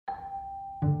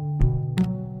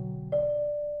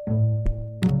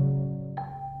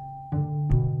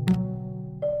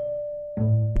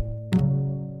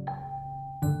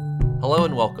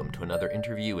and welcome to another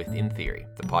interview with In Theory,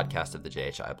 the podcast of the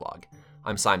JHI blog.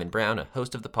 I'm Simon Brown, a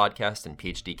host of the podcast and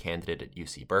PhD candidate at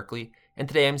UC Berkeley, and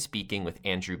today I'm speaking with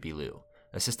Andrew Bilu,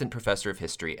 assistant professor of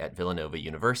history at Villanova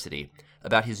University,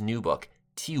 about his new book,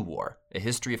 Tea War, A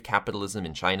History of Capitalism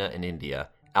in China and India,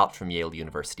 out from Yale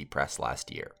University Press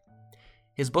last year.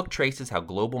 His book traces how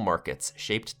global markets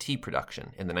shaped tea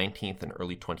production in the 19th and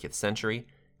early 20th century,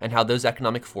 and how those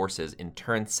economic forces in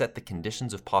turn set the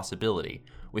conditions of possibility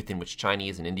within which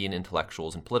Chinese and Indian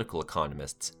intellectuals and political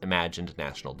economists imagined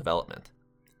national development.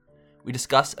 We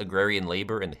discuss agrarian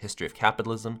labor and the history of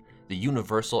capitalism, the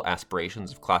universal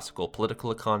aspirations of classical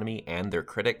political economy and their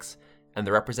critics, and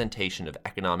the representation of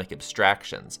economic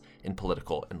abstractions in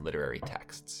political and literary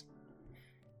texts.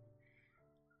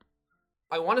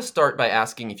 I want to start by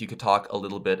asking if you could talk a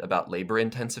little bit about labor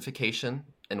intensification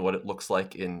and what it looks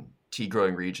like in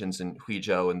tea-growing regions in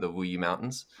Huizhou and the Wuyi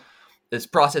Mountains. This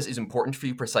process is important for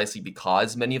you precisely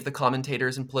because many of the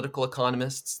commentators and political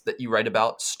economists that you write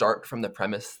about start from the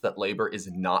premise that labor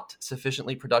is not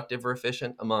sufficiently productive or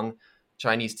efficient among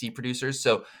Chinese tea producers.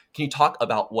 So can you talk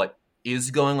about what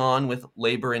is going on with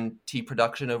labor and tea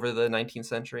production over the 19th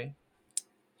century?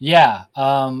 Yeah,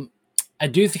 I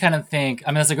do kind of think,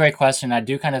 that's a great question. I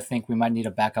do kind of think we might need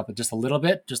to back up just a little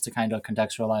bit just to kind of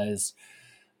contextualize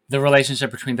the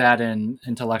relationship between that and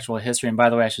intellectual history. And by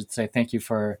the way, I should say thank you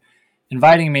for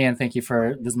inviting me, and thank you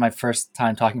for, this is my first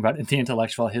time talking about the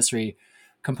intellectual history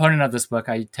component of this book.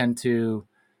 I tend to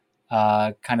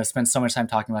kind of spend so much time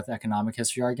talking about the economic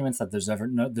history arguments that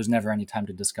there's never any time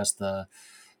to discuss the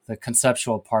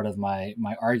conceptual part of my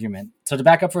argument. So to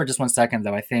back up for just 1 second,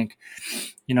 though, I think,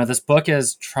 this book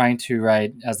is trying to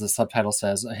write, as the subtitle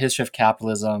says, a history of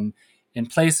capitalism in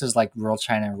places like rural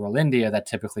China and rural India that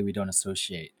typically we don't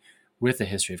associate with the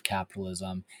history of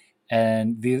capitalism.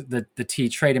 And the tea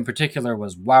trade in particular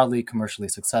was wildly commercially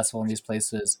successful in these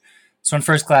places. So in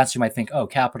first glance, you might think, oh,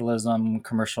 capitalism,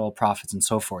 commercial profits, and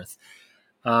so forth.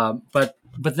 But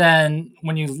then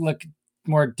when you look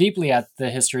more deeply at the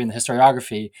history and the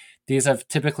historiography, these have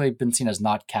typically been seen as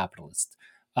not capitalist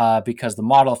because the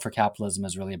model for capitalism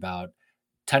is really about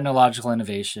technological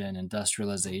innovation,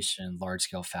 industrialization,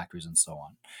 large-scale factories, and so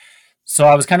on. So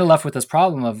I was kind of left with this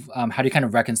problem of how do you kind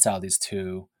of reconcile these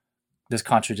two, this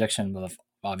contradiction of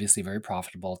obviously very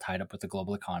profitable, tied up with the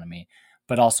global economy,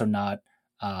 but also not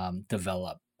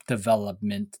developed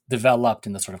in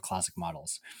the sort of classic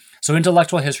models. So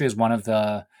intellectual history is one of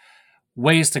the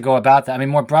ways to go about that.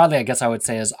 More broadly, I guess I would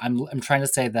say is I'm trying to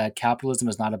say that capitalism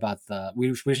is not about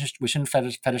we shouldn't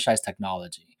fetishize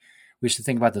technology. We should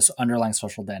think about this underlying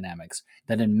social dynamics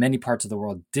that in many parts of the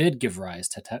world did give rise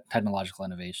to technological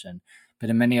innovation,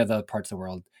 but in many other parts of the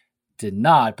world did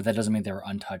not, but that doesn't mean they were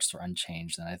untouched or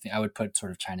unchanged. And I think I would put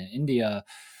sort of China and India,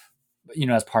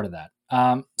 as part of that.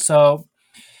 So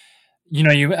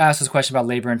you asked this question about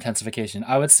labor intensification.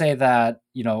 I would say that,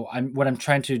 what I'm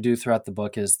trying to do throughout the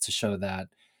book is to show that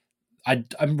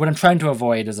what I'm trying to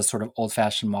avoid is a sort of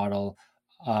old-fashioned model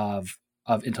of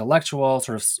intellectual,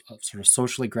 sort of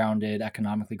socially grounded,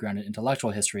 economically grounded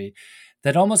intellectual history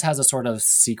that almost has a sort of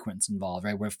sequence involved,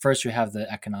 right? Where first you have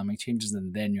the economic changes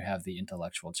and then you have the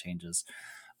intellectual changes.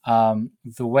 The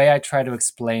way I try to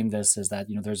explain this is that,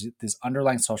 there's these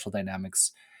underlying social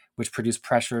dynamics which produce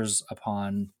pressures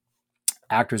upon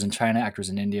actors in China, actors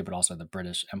in India, but also the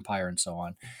British Empire and so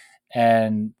on.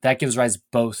 And that gives rise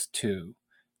both to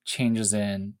changes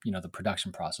in, the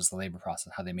production process, the labor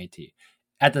process, how they made tea.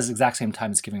 At this exact same time,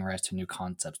 it's giving rise to new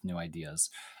concepts, new ideas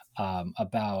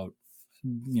about,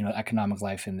 economic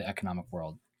life in the economic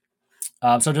world.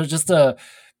 So just to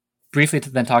briefly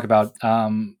then talk about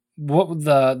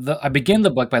I begin the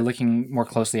book by looking more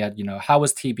closely at, how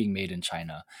was tea being made in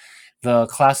China? The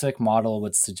classic model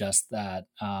would suggest that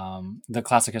the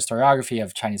classic historiography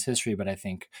of Chinese history, but I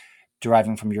think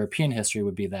deriving from European history,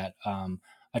 would be that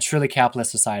a truly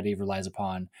capitalist society relies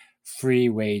upon free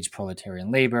wage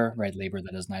proletarian labor, right? Labor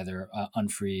that is neither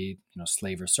unfree,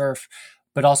 slave or serf,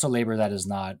 but also labor that is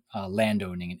not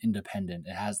landowning and independent.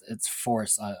 It has its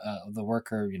force. The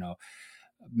worker,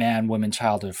 man, woman,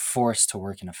 child are forced to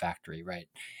work in a factory, right?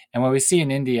 And what we see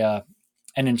in India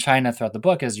and in China throughout the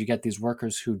book is you get these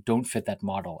workers who don't fit that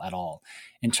model at all.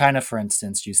 In China, for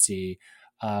instance, you see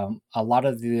a lot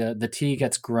of the tea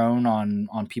gets grown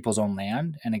on people's own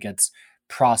land, and it gets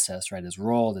processed, right? It's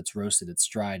rolled, it's roasted, it's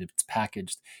dried, it's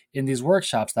packaged in these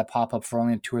workshops that pop up for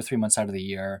only 2 or 3 months out of the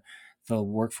year. The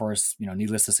workforce,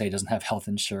 needless to say, doesn't have health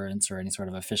insurance or any sort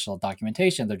of official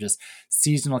documentation. They're just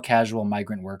seasonal, casual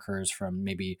migrant workers from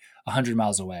maybe 100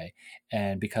 miles away.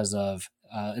 And because of,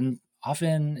 and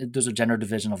often there's a gender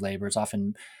division of labor. It's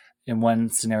often in one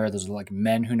scenario, there's like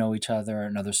men who know each other.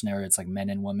 Another scenario, it's like men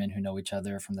and women who know each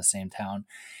other from the same town.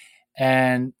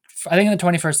 And I think in the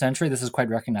 21st century, this is quite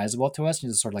recognizable to us.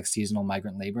 It's sort of like seasonal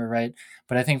migrant labor, right?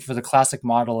 But I think for the classic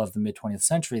model of the mid 20th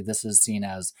century, this is seen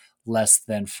as less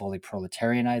than fully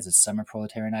proletarianized, it's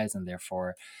semi-proletarianized, and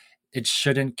therefore it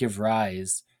shouldn't give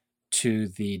rise to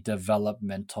the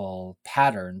developmental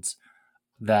patterns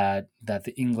that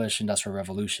the English Industrial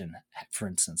Revolution, for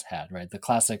instance, had, right? The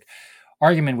classic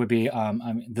argument would be,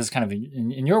 this is kind of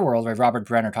in your world, right? Robert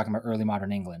Brenner talking about early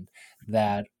modern England,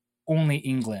 that only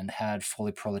England had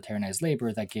fully proletarianized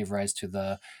labor that gave rise to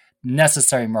the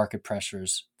necessary market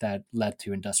pressures that led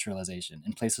to industrialization.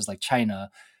 In places like China,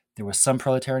 there was some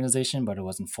proletarianization, but it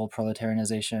wasn't full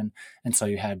proletarianization. And so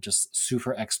you had just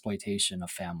super exploitation of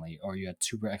family, or you had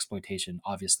super exploitation,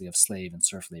 obviously, of slave and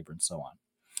serf labor and so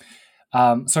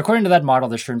on. So according to that model,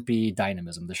 there shouldn't be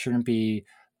dynamism. There shouldn't be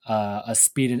a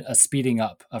speeding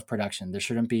up of production. There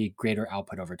shouldn't be greater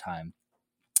output over time.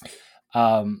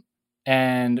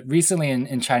 And recently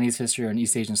in Chinese history or in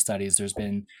East Asian studies, there's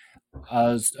been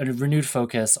a renewed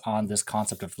focus on this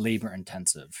concept of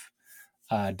labor-intensive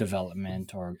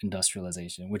development or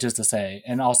industrialization, which is to say,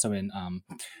 and also in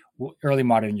early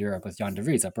modern Europe with Jan de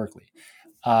Vries at Berkeley.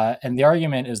 And the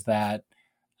argument is that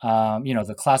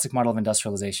the classic model of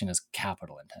industrialization is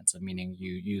capital intensive, meaning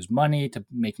you use money to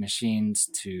make machines,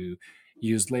 to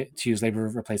use labor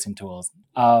replacing tools.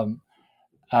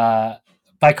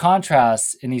 By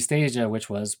contrast, in East Asia, which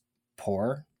was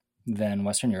poorer than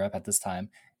Western Europe at this time,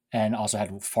 and also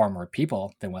had far more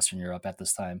people than Western Europe at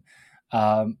this time,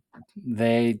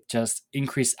 they just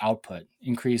increased output,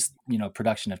 increased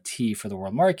production of tea for the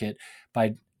world market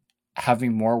by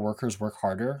having more workers work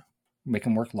harder, make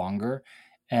them work longer.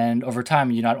 And over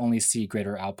time, you not only see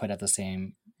greater output at the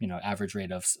same average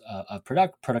rate of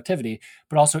productivity,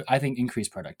 but also I think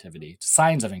increased productivity,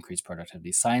 signs of increased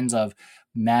productivity, signs of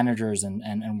managers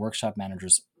and workshop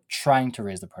managers trying to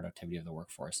raise the productivity of the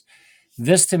workforce.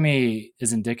 This to me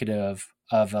is indicative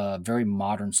of a very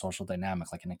modern social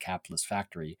dynamic, like in a capitalist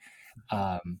factory,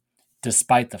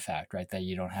 despite the fact, right, that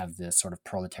you don't have this sort of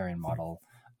proletarian model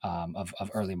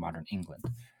of early modern England.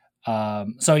 I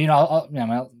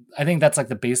think that's like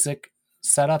the basic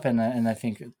setup, and I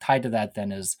think tied to that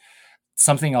then is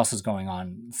something else is going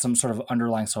on. Some sort of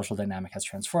underlying social dynamic has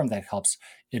transformed that helps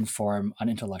inform an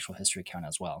intellectual history account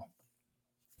as well.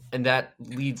 And that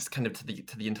leads kind of to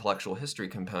the intellectual history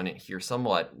component here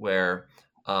somewhat, where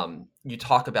you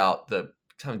talk about the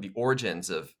kind of the origins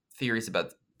of theories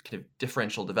about kind of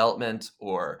differential development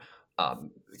or kind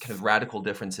of radical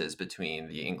differences between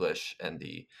the English and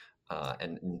the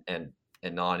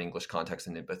and non-English context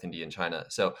in both India and China.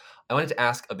 So I wanted to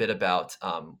ask a bit about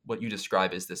what you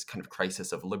describe as this kind of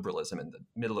crisis of liberalism in the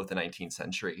middle of the 19th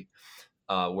century,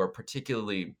 where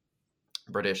particularly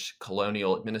British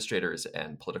colonial administrators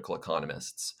and political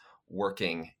economists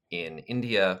working in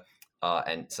India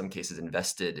and in some cases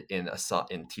invested in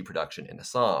tea production in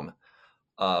Assam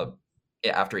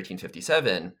after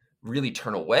 1857 really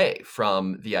turn away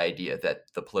from the idea that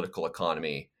the political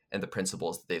economy and the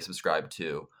principles that they subscribe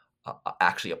to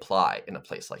actually apply in a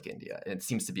place like India. And it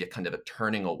seems to be a kind of a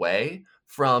turning away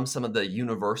from some of the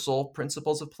universal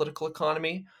principles of political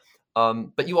economy.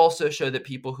 But you also show that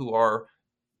people who are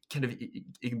kind of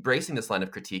embracing this line of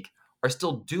critique are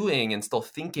still doing and still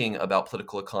thinking about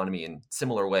political economy in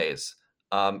similar ways.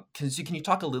 Can you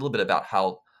talk a little bit about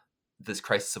how this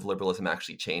crisis of liberalism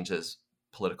actually changes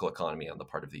political economy on the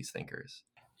part of these thinkers?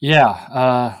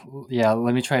 Yeah.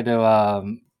 Let me try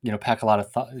to pack a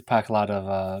lot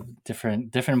of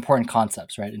different important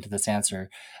concepts right into this answer.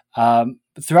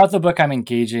 Throughout the book, I'm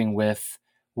engaging with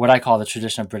what I call the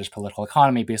tradition of British political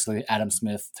economy, basically Adam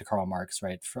Smith to Karl Marx,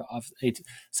 right, of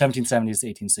 1770s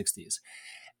to 1860s.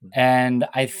 And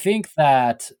I think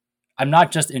that I'm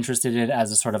not just interested in it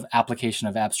as a sort of application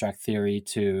of abstract theory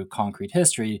to concrete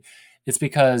history. It's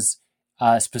because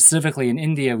specifically in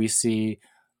India, we see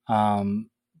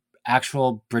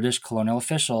actual British colonial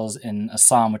officials in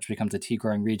Assam, which becomes a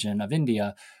tea-growing region of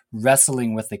India,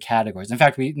 wrestling with the categories. In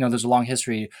fact, there's a long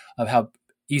history of how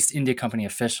East India Company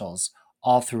officials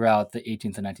all throughout the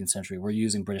 18th and 19th century were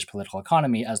using British political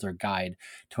economy as their guide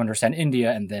to understand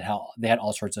India, and they had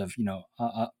all sorts of,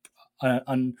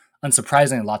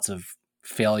 unsurprisingly, lots of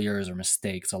failures or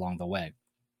mistakes along the way.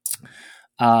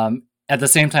 At the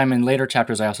same time, in later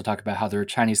chapters, I also talk about how there are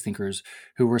Chinese thinkers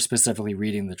who were specifically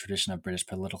reading the tradition of British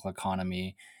political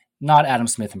economy, not Adam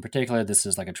Smith in particular. This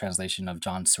is like a translation of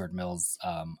John Stuart Mill's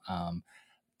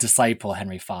disciple,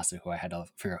 Henry Fawcett, who I had to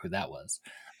figure out who that was.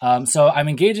 So I'm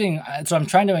engaging. So I'm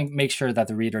trying to make sure that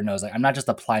the reader knows, like, I'm not just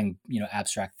applying,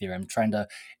 abstract theory. I'm trying to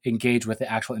engage with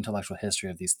the actual intellectual history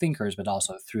of these thinkers, but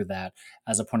also through that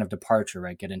as a point of departure,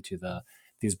 right? Get into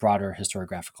these broader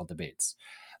historiographical debates.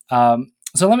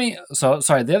 So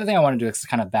sorry. The other thing I want to do is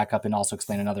kind of back up and also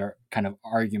explain another kind of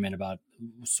argument about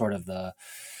sort of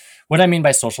what I mean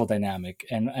by social dynamic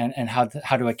and how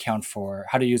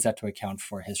to use that to account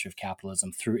for history of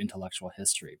capitalism through intellectual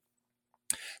history.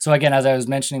 So again, as I was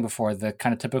mentioning before, the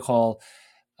kind of typical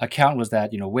account was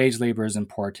that wage labor is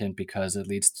important because it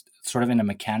leads sort of in a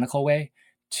mechanical way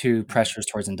to pressures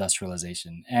towards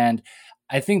industrialization. And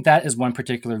I think that is one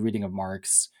particular reading of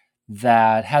Marx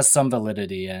that has some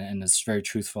validity and is very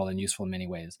truthful and useful in many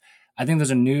ways. I think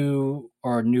there's a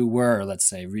newer, let's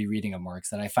say, rereading of Marx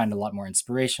that I find a lot more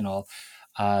inspirational.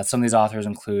 Some of these authors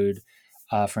include,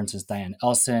 for instance, Diane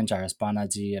Elson, Jairus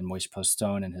Banaji, and Moishe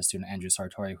Postone, and his student Andrew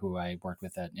Sartori, who I worked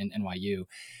with in NYU.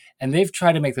 And they've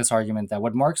tried to make this argument that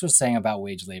what Marx was saying about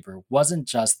wage labor wasn't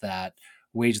just that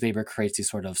wage labor creates these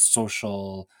sort of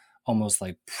social, almost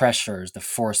like pressures to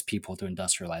force people to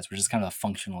industrialize, which is kind of a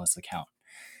functionalist account.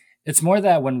 It's more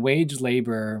that when wage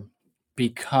labor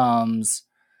becomes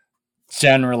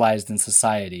generalized in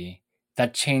society,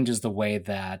 that changes the way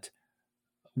that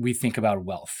we think about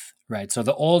wealth, right? So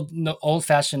the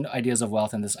old-fashioned ideas of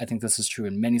wealth, and I think this is true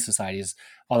in many societies,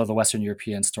 although the Western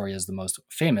European story is the most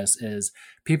famous, is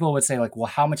people would say, like, well,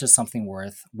 how much is something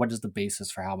worth? What is the basis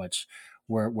for how much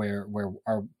where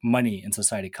our money in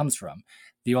society comes from?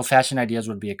 The old-fashioned ideas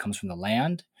would be it comes from the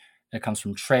land, it comes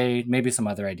from trade, maybe some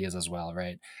other ideas as well,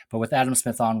 right? But with Adam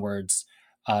Smith onwards,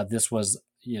 this was,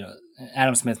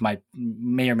 Adam Smith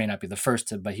may or may not be the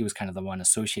first but he was kind of the one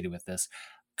associated with this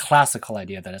classical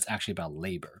idea that it's actually about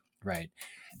labor, right?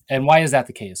 And why is that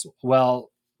the case?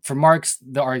 Well, for Marx,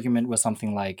 the argument was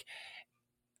something like,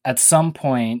 at some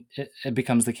point, it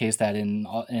becomes the case that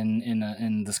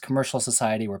in this commercial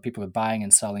society where people are buying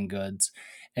and selling goods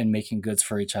and making goods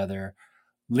for each other,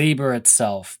 labor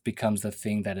itself becomes the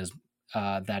thing that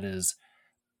is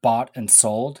bought and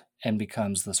sold and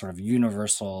becomes the sort of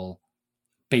universal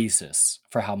basis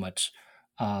for how much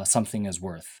something is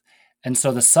worth. And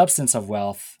so the substance of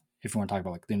wealth, if you want to talk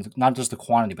about like not just the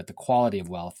quantity, but the quality of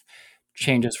wealth,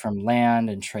 changes from land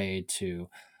and trade to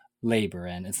labor.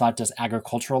 And it's not just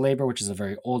agricultural labor, which is a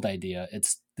very old idea.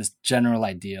 It's this general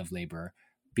idea of labor,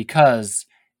 because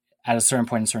at a certain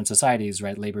point in certain societies,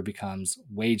 right, labor becomes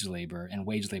wage labor, and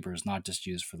wage labor is not just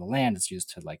used for the land. It's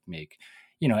used to like make,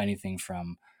 anything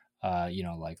from,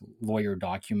 like lawyer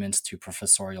documents to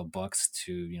professorial books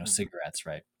to, cigarettes,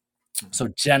 right? So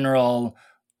general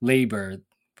labor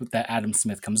that Adam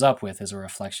Smith comes up with is a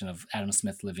reflection of Adam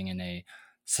Smith living in a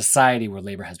society where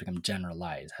labor has become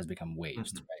generalized, has become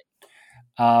waged,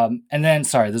 right? And then,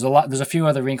 sorry, there's a few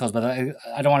other wrinkles, but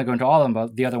I don't want to go into all of them.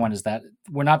 But the other one is that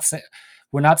we're not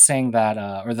saying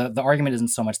that, or the argument isn't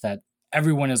so much that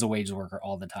everyone is a wage worker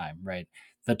all the time, right?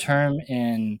 The term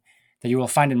that you will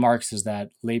find in Marx is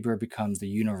that labor becomes the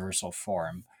universal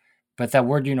form. But that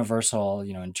word universal,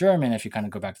 in German, if you kind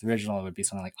of go back to the original, it would be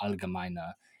something like allgemeine.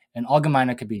 And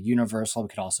allgemeine could be universal, it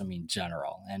could also mean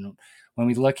general. And when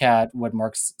we look at what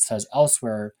Marx says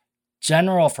elsewhere,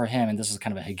 general for him, and this is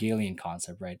kind of a Hegelian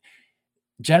concept, right?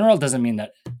 General doesn't mean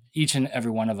that each and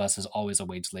every one of us is always a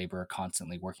wage laborer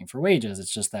constantly working for wages.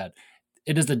 It's just that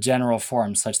it is the general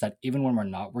form such that even when we're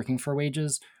not working for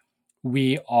wages,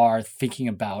 we are thinking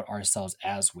about ourselves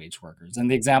as wage workers. And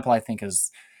the example I think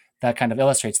is that kind of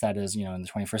illustrates that is, in the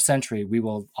 21st century, we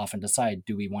will often decide,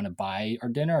 do we want to buy our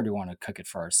dinner or do we want to cook it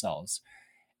for ourselves?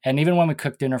 And even when we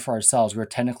cook dinner for ourselves, we're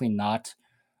technically not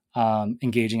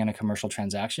engaging in a commercial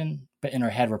transaction, but in our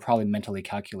head, we're probably mentally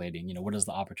calculating, what is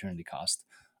the opportunity cost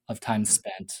of time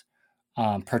spent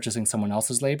purchasing someone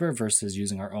else's labor versus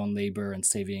using our own labor and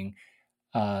saving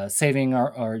we're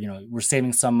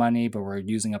saving some money, but we're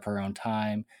using up our own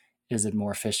time. Is it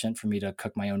more efficient for me to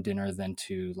cook my own dinner than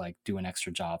to like do an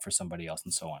extra job for somebody else,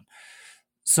 and so on?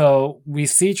 So we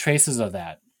see traces of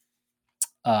that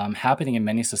happening in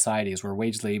many societies where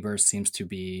wage labor seems to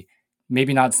be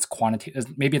maybe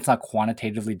it's not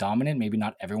quantitatively dominant. Maybe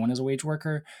not everyone is a wage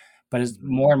worker, but as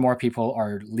more and more people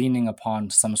are leaning upon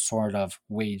some sort of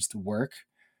waged work,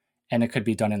 and it could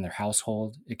be done in their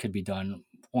household. It could be done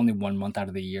only 1 month out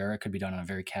of the year. It could be done on a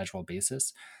very casual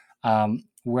basis.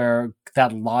 Where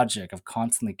that logic of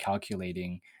constantly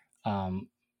calculating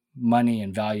money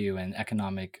and value and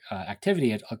economic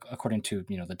activity according to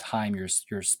the time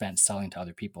you're spent selling to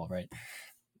other people, right?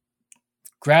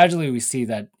 Gradually, we see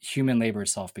that human labor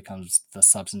itself becomes the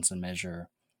substance and measure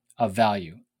of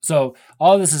value. So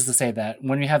all of this is to say that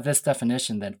when we have this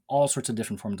definition, then all sorts of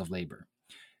different forms of labor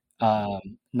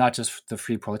not just the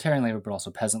free proletarian labor, but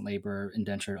also peasant labor,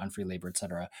 indentured, unfree labor,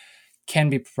 etc., can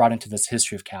be brought into this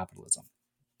history of capitalism.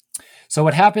 So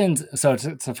what happens, so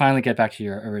to finally get back to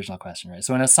your original question, right?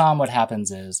 So in Assam, what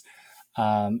happens is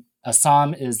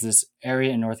Assam is this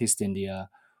area in Northeast India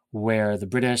where the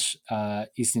British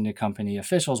East India Company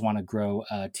officials want to grow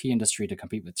a tea industry to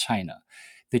compete with China.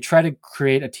 They try to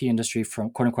create a tea industry from,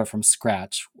 quote unquote, from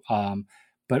scratch.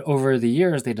 But over the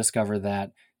years, they discover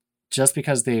that just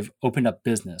because they've opened up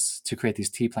business to create these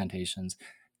tea plantations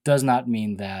does not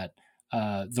mean that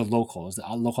the locals, the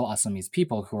local Assamese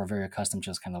people who are very accustomed to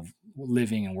just kind of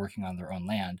living and working on their own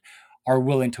land, are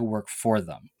willing to work for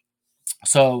them.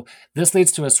 So this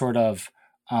leads to a sort of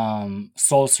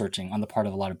soul searching on the part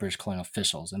of a lot of British colonial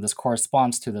officials. And this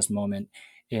corresponds to this moment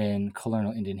in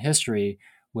colonial Indian history,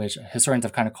 which historians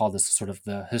have kind of called this sort of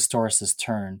the historicist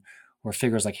turn, where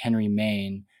figures like Henry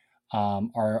Maine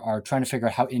are trying to figure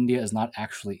out how India is not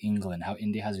actually England, how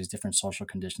India has these different social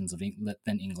conditions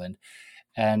than England.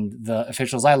 And the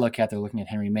officials I look at, they're looking at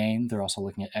Henry Maine. They're also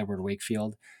looking at Edward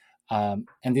Wakefield. And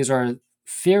these are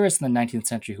theorists in the 19th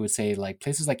century who would say like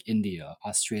places like India,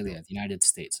 Australia, the United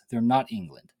States, they're not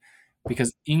England,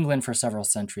 because England for several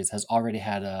centuries has already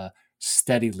had a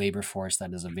steady labor force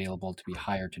that is available to be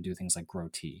hired to do things like grow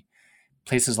tea.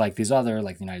 Places like these other,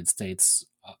 like the United States,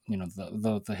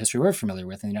 the history we're familiar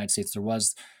with in the United States, there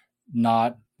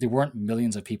weren't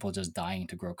millions of people just dying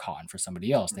to grow cotton for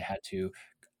somebody else. They had to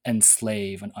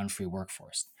enslave an unfree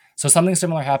workforce. So something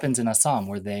similar happens in Assam,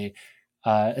 where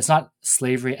it's not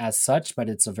slavery as such, but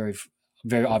it's a very,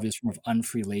 very obvious form of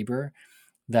unfree labor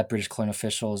that British colonial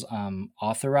officials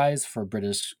authorize for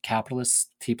British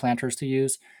capitalist tea planters to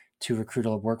use to recruit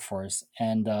a workforce.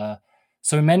 And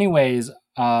so in many ways,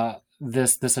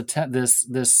 this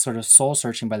sort of soul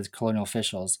searching by the colonial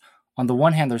officials, on the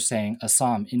one hand, they're saying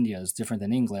Assam, India is different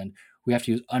than England. We have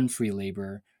to use unfree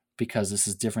labor because this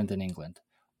is different than England.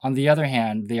 On the other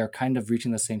hand, they are kind of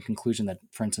reaching the same conclusion that,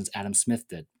 for instance, Adam Smith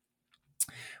did,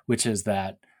 which is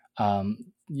that,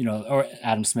 or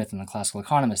Adam Smith and the classical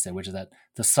economists did, which is that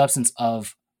the substance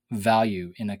of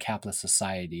value in a capitalist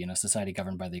society, in a society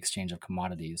governed by the exchange of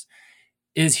commodities,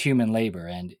 is human labor.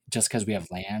 And just because we have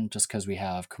land, just because we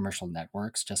have commercial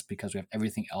networks, just because we have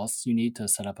everything else you need to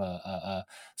set up a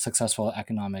successful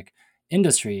economic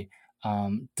industry,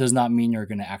 does not mean you're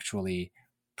going to actually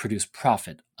produce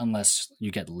profit unless you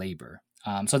get labor.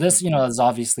 So this, is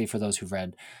obviously, for those who've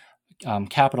read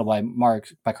Capital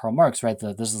by Karl Marx, right?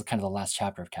 This is kind of the last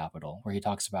chapter of Capital, where he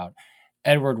talks about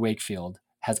Edward Wakefield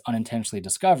has unintentionally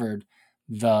discovered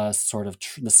the sort of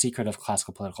the secret of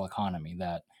classical political economy,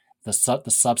 that the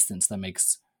substance that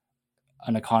makes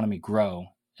an economy grow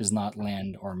is not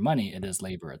land or money, it is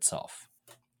labor itself.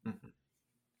 Mm-hmm.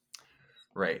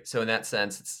 Right. So in that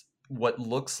sense, it's what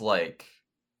looks like,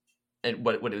 and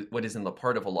what is in the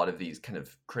part of a lot of these kind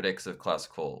of critics of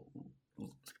classical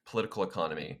political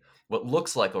economy, what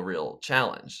looks like a real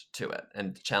challenge to it,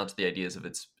 and challenge the ideas of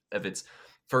its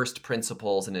first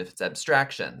principles and its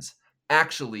abstractions,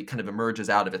 actually kind of emerges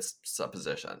out of its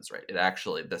suppositions, right? It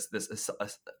actually, this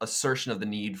assertion of the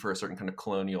need for a certain kind of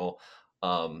colonial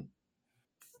kind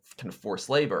of forced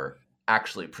labor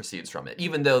actually proceeds from it,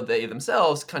 even though they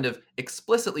themselves kind of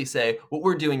explicitly say what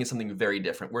we're doing is something very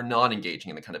different. We're not engaging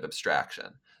in the kind of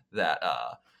abstraction that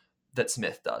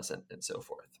Smith does, and so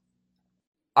forth.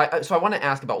 So I want to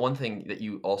ask about one thing that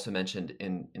you also mentioned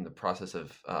in the process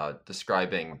of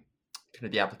describing kind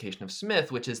of the application of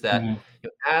Smith, which is that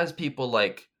as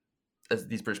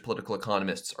these British political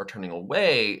economists are turning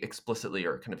away explicitly,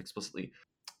 or kind of explicitly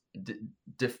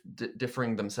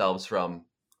differing themselves from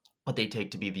what they take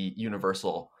to be the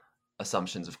universal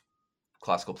assumptions of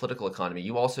classical political economy,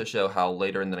 you also show how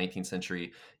later in the 19th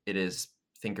century it is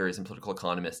thinkers and political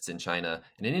economists in China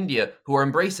and in India who are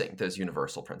embracing those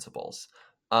universal principles.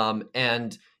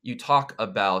 And you talk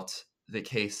about the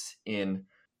case in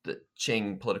the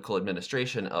Qing political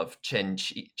administration of Chen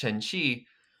Qi,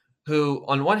 who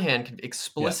on one hand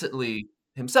explicitly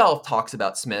himself talks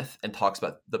about Smith and talks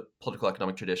about the political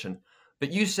economic tradition,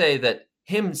 but you say that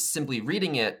him simply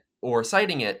reading it or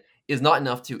citing it is not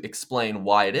enough to explain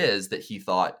why it is that he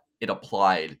thought it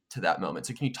applied to that moment.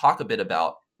 So can you talk a bit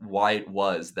about why it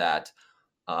was that,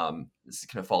 this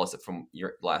kind of follows it from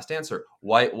your last answer,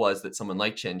 why it was that someone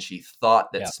like Chen Qi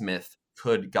thought that Smith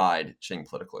could guide Qing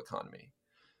political economy?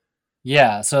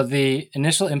 Yeah, so the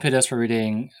initial impetus for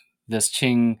reading this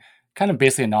Qing, kind of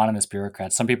basically anonymous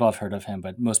bureaucrat, some people have heard of him,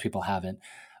 but most people haven't,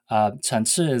 Chen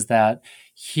Shi, is that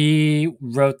he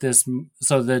wrote this.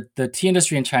 So the tea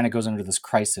industry in China goes under this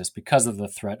crisis because of the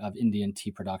threat of Indian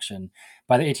tea production.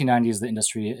 By the 1890s, the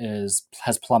industry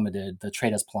has plummeted, the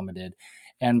trade has plummeted,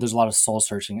 And there's a lot of soul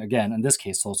searching, again, in this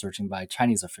case, soul searching by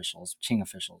Chinese officials, Qing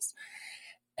officials.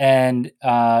 And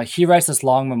he writes this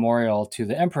long memorial to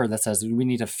the emperor that says, we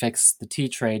need to fix the tea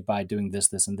trade by doing this,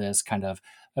 this, and this, kind of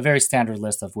a very standard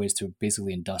list of ways to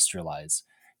basically industrialize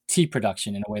tea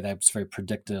production in a way that's very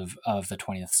predictive of the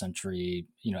 20th century,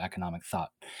 economic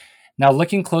thought. Now,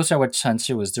 looking closer at what Chen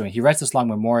Shi was doing, he writes this long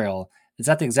memorial. It's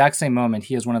at the exact same moment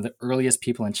he is one of the earliest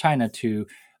people in China to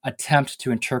attempt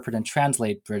to interpret and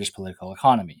translate British political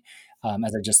economy.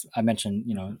 As I mentioned,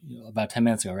 about 10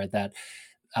 minutes ago, right? That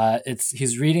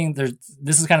he's reading.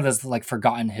 This is kind of this like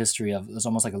forgotten history of. It's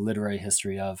almost like a literary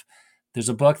history of. There's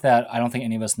a book that I don't think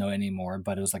any of us know anymore,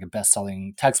 but it was like a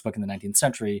best-selling textbook in the 19th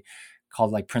century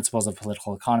called like Principles of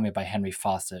Political Economy by Henry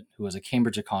Fawcett, who was a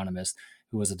Cambridge economist,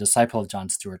 who was a disciple of John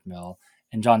Stuart Mill.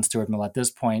 And John Stuart Mill at this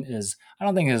point I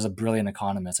don't think he's a brilliant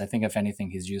economist. I think if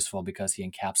anything, he's useful because he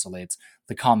encapsulates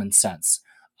the common sense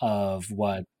of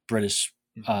what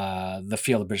the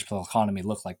field of British political economy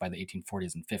looked like by the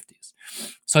 1840s and 50s.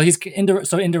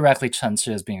 So indirectly, Chen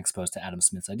Shi is being exposed to Adam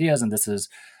Smith's ideas. And this is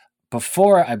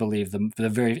before, I believe,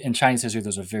 in Chinese history,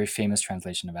 there's a very famous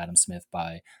translation of Adam Smith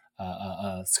by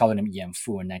a scholar named Yan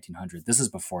Fu in 1900. This is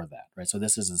before that, right? So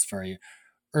this is this very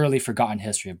early forgotten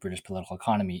history of British political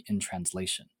economy in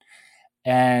translation.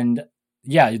 And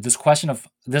yeah, this question of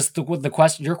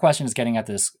your question is getting at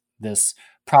this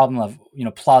problem of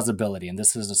plausibility, and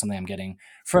this is something I'm getting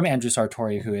from Andrew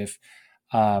Sartori, who, if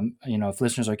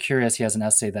listeners are curious, he has an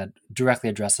essay that directly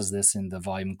addresses this in the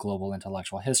volume Global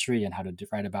Intellectual History and how to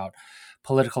write about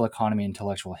political economy and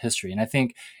intellectual history. And I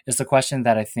think it's a question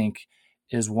that I think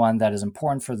is one that is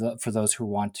important for those who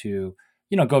want to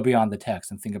go beyond the text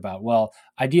and think about, well,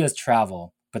 ideas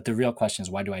travel, but the real question is,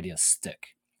 why do ideas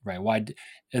stick, right?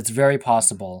 It's very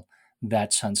possible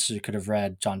that Chen Shi could have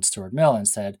read John Stuart Mill and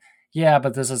said, yeah,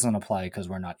 but this doesn't apply because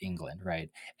we're not England, right?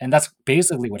 And that's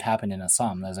basically what happened in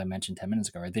Assam, as I mentioned 10 minutes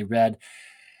ago, right?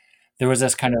 There was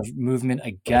this kind of movement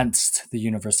against the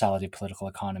universality of political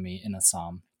economy in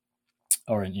Assam,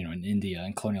 or in India,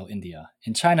 in colonial India.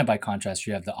 In China, by contrast,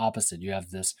 you have the opposite. You have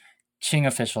this Qing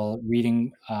official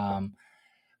reading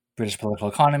British political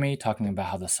economy, talking about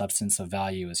how the substance of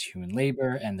value is human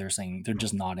labor, and they're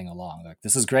just nodding along. Like,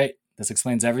 this is great. This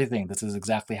explains everything. This is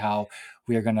exactly how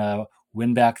we are going to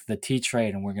win back the tea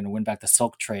trade, and we're going to win back the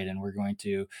silk trade, and we're going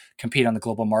to compete on the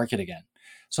global market again.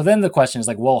 So then the question is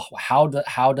like, well, how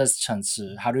does Chen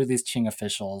Shi, how do these Qing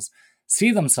officials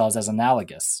see themselves as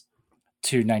analogous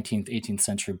to 19th, 18th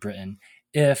century Britain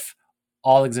if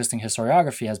all existing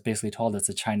historiography has basically told us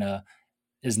that China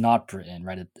is not Britain,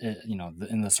 right?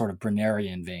 In the sort of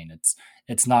Brennerian vein,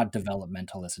 it's not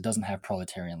developmentalist. It doesn't have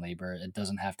proletarian labor. It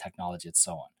doesn't have technology, and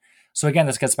so on. So again,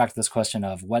 this gets back to this question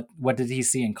of what did he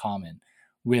see in common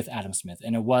with Adam Smith?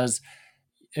 And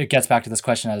it gets back to this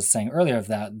question I was saying earlier of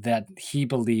that he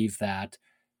believed that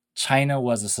China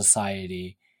was a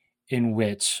society in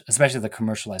which, especially the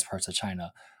commercialized parts of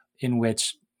China, in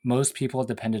which most people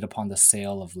depended upon the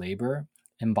sale of labor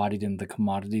embodied in the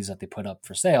commodities that they put up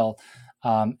for sale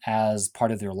as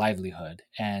part of their livelihood.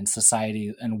 And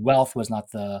society and wealth was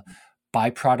not the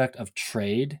byproduct of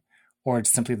trade, or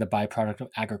it's simply the byproduct of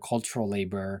agricultural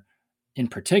labor in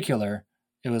particular.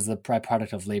 It was the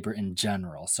byproduct of labor in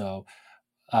general. So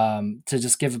to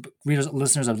just give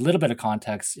listeners a little bit of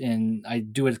context, I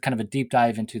do a kind of a deep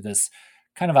dive into this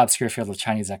kind of obscure field of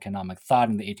Chinese economic thought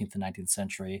in the 18th and 19th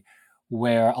century,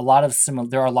 where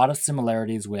there are a lot of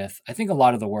similarities with, I think, a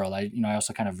lot of the world. I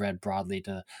also kind of read broadly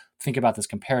to think about this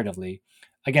comparatively.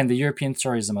 Again, the European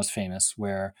story is the most famous,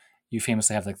 where you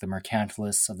famously have like the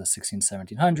mercantilists of the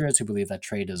 1700s who believe that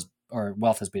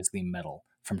wealth is basically metal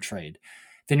from trade.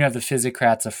 Then you have the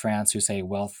physiocrats of France who say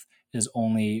wealth is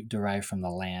only derived from the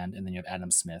land. And then you have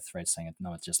Adam Smith, right, saying,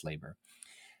 no, it's just labor.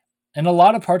 In a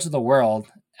lot of parts of the world,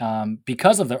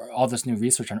 because of all this new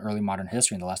research on early modern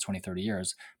history in the last 20, 30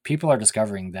 years, people are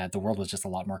discovering that the world was just a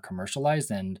lot more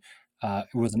commercialized, and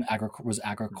it was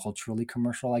agriculturally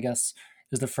commercial, I guess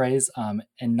is the phrase, and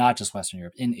not just Western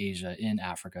Europe, in Asia, in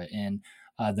Africa, in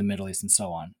the Middle East, and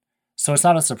so on. So it's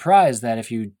not a surprise that if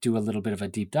you do a little bit of a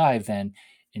deep dive, then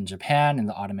in Japan, in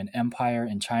the Ottoman Empire,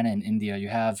 in China, in India, you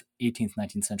have 18th,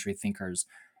 19th century thinkers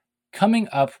coming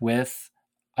up with,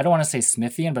 I don't want to say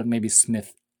Smithian, but maybe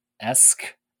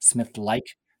Smith-esque,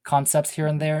 Smith-like concepts here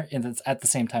and there at the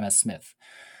same time as Smith.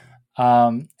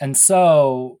 And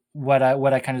so what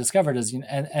I kind of discovered is,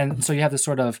 and so you have this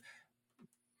sort of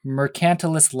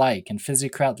mercantilist-like and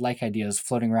physiocrat-like ideas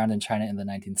floating around in China in the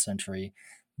 19th century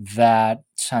that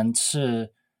Chen Shi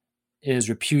is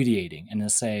repudiating and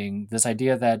is saying this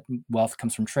idea that wealth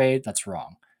comes from trade, that's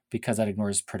wrong because that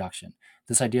ignores production.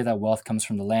 This idea that wealth comes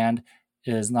from the land,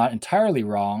 is not entirely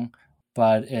wrong,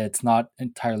 but it's not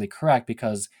entirely correct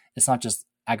because it's not just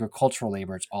agricultural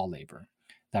labor, it's all labor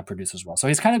that produces wealth. So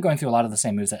he's kind of going through a lot of the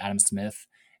same moves that Adam Smith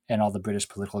and all the British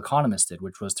political economists did,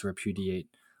 which was to repudiate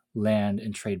land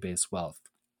and trade-based wealth.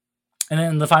 And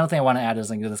then the final thing I want to add is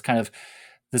like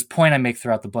this point I make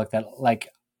throughout the book that like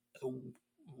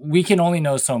we can only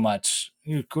know so much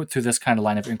through this kind of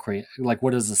line of inquiry. Like,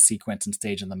 what is the sequence and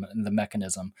stage and the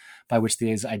mechanism by which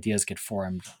these ideas get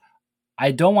formed?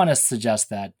 I don't want to suggest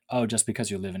that, just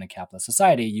because you live in a capitalist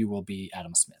society, you will be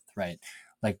Adam Smith, right?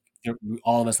 Like,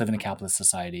 all of us live in a capitalist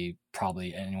society,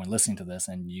 probably anyone listening to this,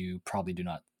 and you probably do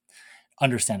not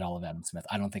understand all of Adam Smith.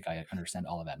 I don't think I understand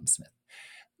all of Adam Smith.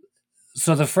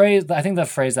 So I think the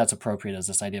phrase that's appropriate is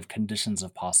this idea of conditions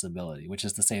of possibility, which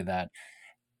is to say that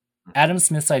Adam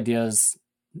Smith's ideas,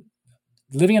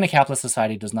 living in a capitalist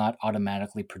society does not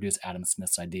automatically produce Adam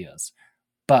Smith's ideas,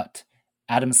 but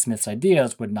Adam Smith's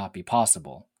ideas would not be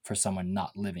possible for someone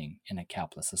not living in a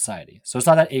capitalist society. So it's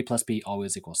not that A plus B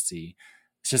always equals C.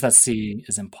 It's just that C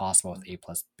is impossible with A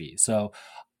plus B. So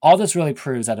all this really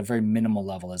proves at a very minimal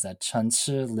level is that Chen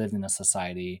Shi lived in a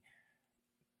society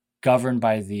governed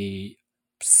by the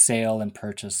sale and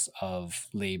purchase of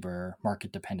labor,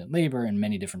 market-dependent labor in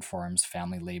many different forms,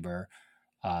 family labor,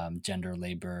 gender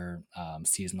labor,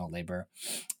 seasonal labor,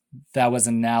 that was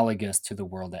analogous to the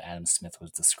world that Adam Smith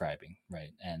was describing,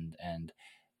 right? And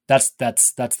that's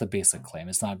the basic claim.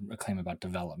 It's not a claim about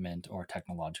development or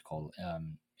technological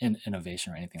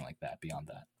innovation or anything like that beyond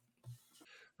that.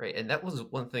 Right, and that was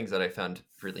one of the things that I found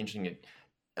really interesting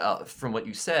from what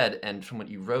you said and from what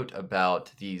you wrote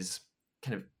about these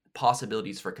kind of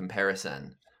possibilities for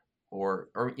comparison, or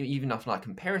even if not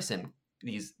comparison,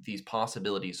 these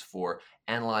possibilities for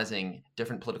analyzing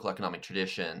different political economic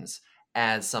traditions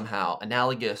as somehow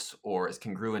analogous or as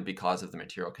congruent because of the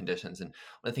material conditions. And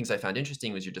one of the things I found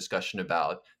interesting was your discussion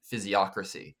about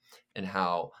physiocracy and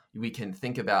how we can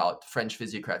think about French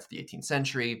physiocrats of the 18th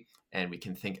century, and we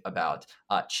can think about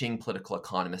Qing political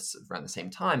economists around the same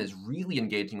time as really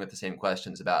engaging with the same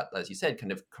questions about, as you said,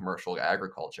 kind of commercial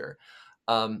agriculture.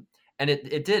 And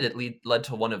it led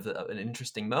to an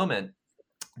interesting moment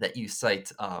that you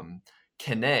cite,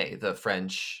 Quesnay, the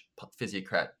French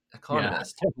physiocrat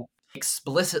economist,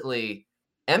 explicitly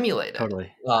emulated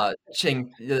Qing,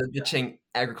 the Qing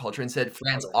agriculture, and said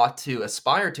France ought to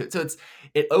aspire to it. So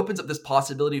it opens up this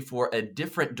possibility for a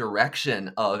different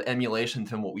direction of emulation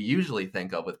than what we usually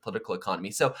think of with political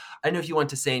economy. So I don't know if you want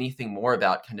to say anything more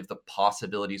about kind of the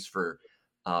possibilities for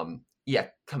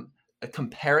a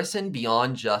comparison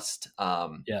beyond just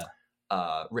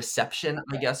reception,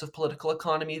 I guess, of political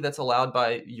economy that's allowed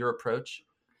by your approach.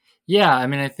 Yeah, I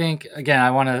mean, I think, again,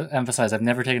 I want to emphasize I've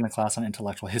never taken a class on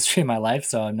intellectual history in my life,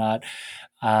 so I'm not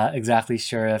exactly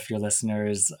sure if your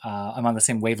listeners, I'm on the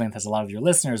same wavelength as a lot of your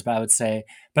listeners, but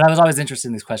I was always interested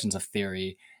in these questions of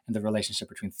theory and the relationship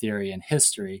between theory and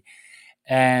history.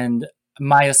 And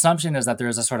my assumption is that there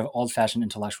is a sort of old-fashioned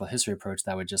intellectual history approach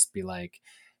that would just be like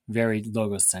very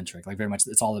logocentric, like very much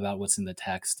it's all about what's in the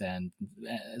text. And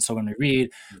so when we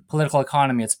read political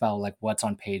economy, it's about like what's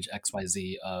on page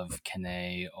XYZ of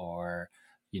Quesnay or,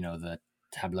 the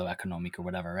Tableau Économique or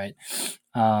whatever, right?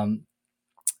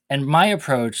 And my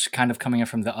approach kind of coming in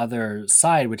from the other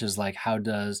side, which is like, how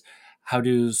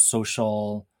do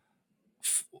social...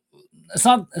 It's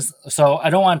not so. I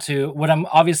don't want to. What I'm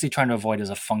obviously trying to avoid is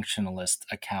a functionalist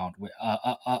account,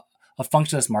 a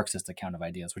functionalist Marxist account of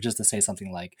ideas, which is to say something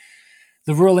like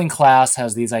the ruling class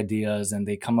has these ideas and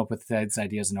they come up with these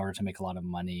ideas in order to make a lot of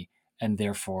money, and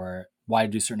therefore, why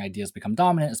do certain ideas become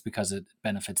dominant? It's because it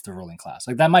benefits the ruling class.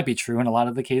 Like that might be true in a lot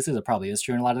of the cases. It probably is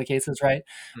true in a lot of the cases, right?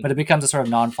 Mm-hmm. But it becomes a sort of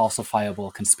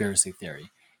non-falsifiable conspiracy theory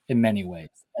in many ways,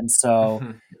 and so.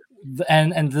 Mm-hmm.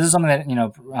 And this is something that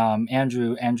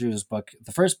Andrew's book,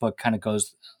 the first book, kind of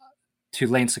goes to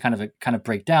lengths to kind of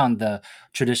break down the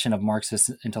tradition of Marxist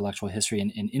intellectual history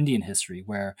in Indian history,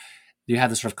 where you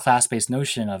have this sort of class-based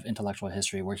notion of intellectual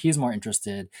history, where he's more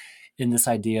interested in this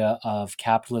idea of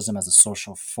capitalism as a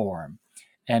social form,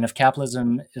 and if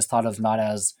capitalism is thought of not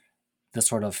as the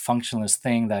sort of functionalist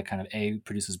thing that kind of A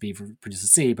produces B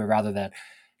produces C, but rather that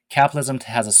capitalism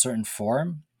has a certain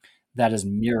form that is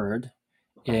mirrored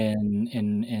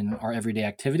in our everyday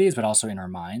activities, but also in our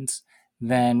minds,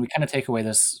 then we kind of take away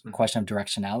this question of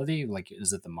directionality, like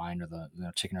is it the mind or the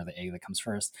chicken or the egg that comes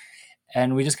first?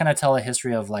 And we just kind of tell a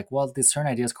history of like, well, these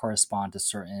certain ideas correspond to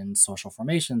certain social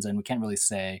formations, and we can't really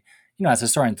say, as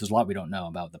historians, there's a lot we don't know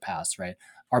about the past, right?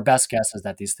 Our best guess is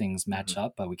that these things match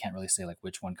up, but we can't really say like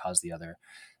which one caused the other.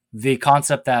 The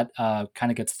concept that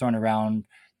kind of gets thrown around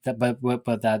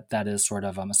that is sort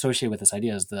of associated with this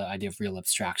idea is the idea of real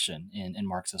abstraction in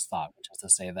Marxist thought, which is to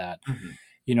say that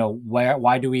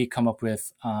why do we come up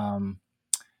with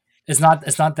it's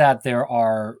not that there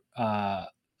are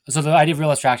so the idea of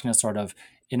real abstraction is sort of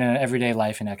in an everyday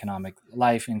life, in economic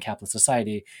life, in capitalist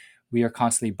society, we are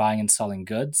constantly buying and selling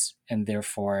goods, and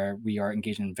therefore we are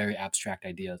engaged in very abstract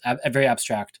ideas, very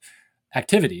abstract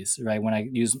activities, right? When I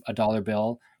use a dollar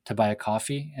bill to buy a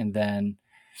coffee, and then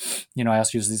I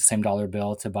also use the same dollar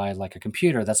bill to buy like a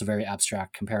computer, that's a very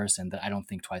abstract comparison that I don't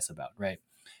think twice about, right?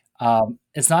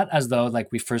 It's not as though like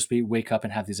we wake up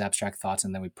and have these abstract thoughts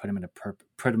and then we put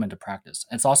them into practice.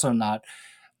 It's also not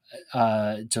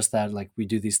just that like we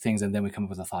do these things and then we come up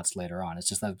with the thoughts later on. It's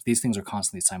just that these things are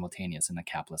constantly simultaneous in a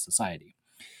capitalist society.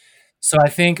 So I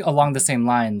think along the same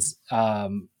lines,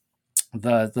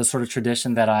 the sort of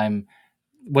tradition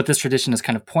what this tradition is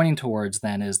kind of pointing towards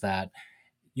then is that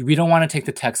we don't want to take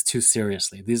the text too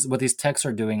seriously. What these texts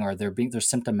are doing are they're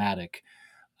symptomatic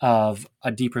of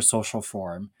a deeper social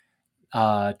form,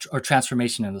 or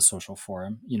transformation in the social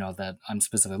form, that I'm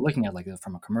specifically looking at, like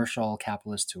from a commercial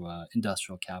capitalist to a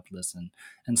industrial capitalist,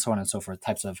 and so on and so forth,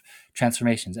 types of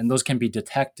transformations. And those can be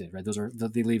detected, right?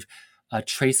 They leave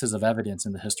traces of evidence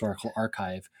in the historical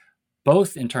archive,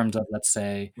 both in terms of, let's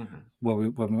say, what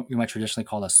we might traditionally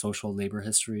call a social labor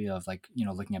history of like,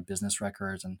 looking at business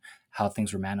records and how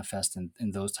things were manifest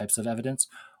in those types of evidence.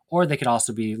 Or they could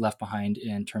also be left behind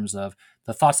in terms of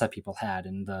the thoughts that people had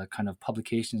and the kind of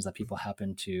publications that people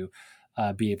happened to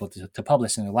be able to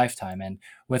publish in their lifetime, and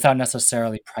without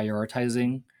necessarily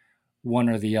prioritizing one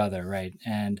or the other, right?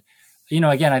 And,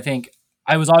 again, I think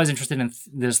I was always interested in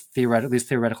these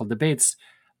theoretical debates,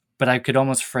 but I could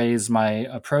almost phrase my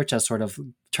approach as sort of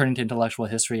turning to intellectual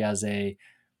history as a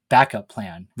backup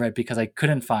plan, right? Because I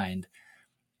couldn't find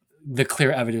the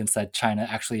clear evidence that China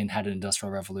actually had an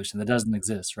industrial revolution. That doesn't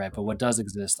exist, right? But what does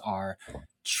exist are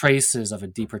traces of a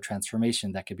deeper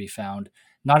transformation that could be found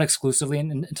not exclusively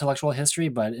in intellectual history,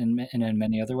 but in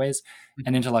many other ways.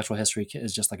 And intellectual history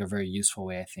is just like a very useful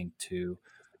way, I think, to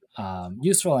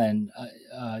it's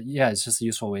just a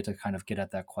useful way to kind of get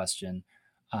at that question,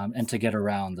 and to get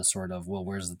around the sort of, well,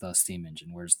 where's the steam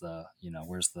engine? Where's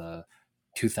the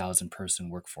 2,000 person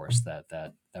workforce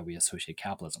that we associate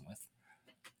capitalism with?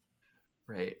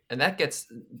 Right. And that gets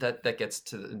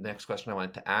to the next question I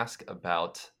wanted to ask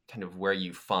about kind of where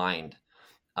you find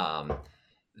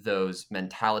those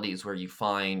mentalities, where you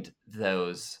find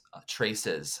those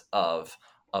traces of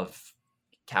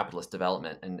capitalist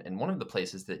development. And one of the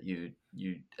places that you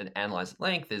analyze at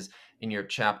length is in your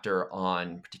chapter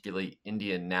on particularly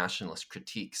Indian nationalist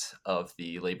critiques of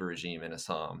the labor regime in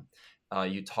Assam.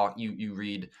 You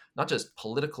read not just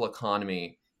political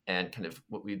economy and kind of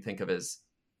what we'd think of as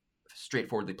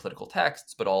straightforwardly political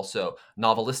texts, but also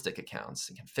novelistic accounts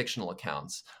and fictional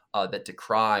accounts that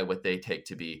decry what they take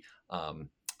to be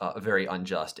a very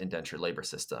unjust indentured labor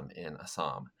system in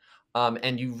Assam.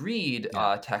 And you read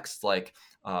texts like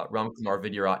Ramkumar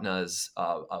Vidyaratna's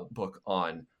book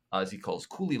on, as he calls,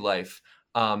 coolie life,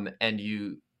 and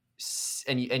you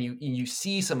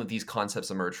see some of these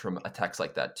concepts emerge from a text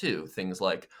like that too. Things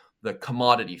like the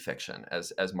commodity fiction,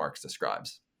 as Marx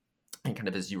describes, and kind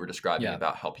of as you were describing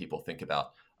about how people think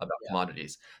about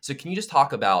commodities. So can you just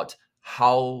talk about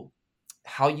how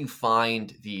you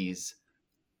find these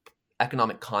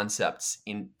economic concepts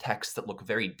in texts that look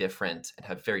very different and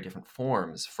have very different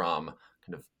forms from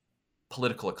kind of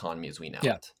political economy as we know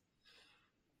it?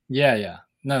 Yeah.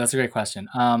 No, that's a great question.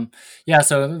 So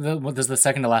this is the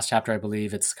second to last chapter, I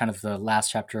believe. It's kind of the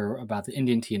last chapter about the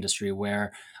Indian tea industry,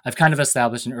 where I've kind of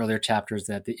established in earlier chapters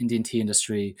that the Indian tea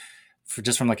industry,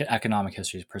 from like an economic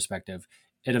history perspective,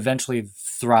 it eventually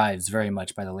thrives very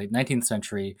much by the late 19th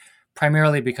century,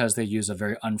 primarily because they use a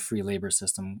very unfree labor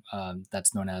system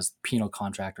that's known as penal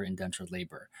contract or indentured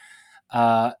labor.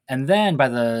 And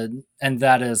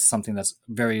that is something that's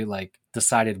very like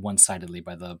decided one-sidedly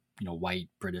by the white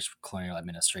British colonial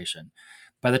administration.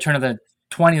 By the turn of the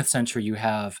 20th century, you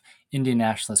have Indian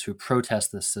nationalists who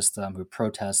protest this system, who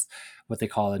protest what they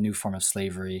call a new form of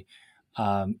slavery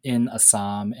in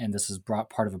Assam, and this is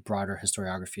part of a broader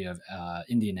historiography of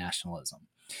Indian nationalism.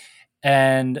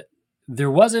 And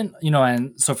there wasn't,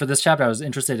 and so for this chapter, I was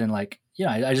interested in I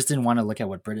just didn't want to look at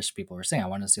what British people were saying. I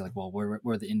wanted to see what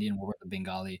were the Indian, what were the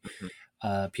Bengali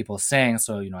people saying.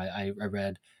 So, I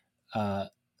read,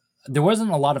 there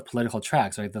wasn't a lot of political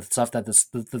tracks, right? The stuff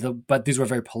that but these were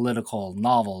very political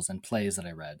novels and plays that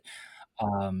I read.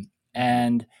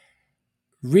 And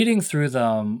reading through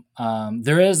them,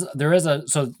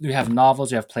 so you have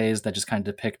novels, you have plays that just kind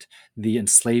of depict the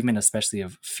enslavement, especially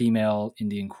of female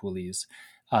Indian coolies.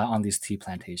 on these tea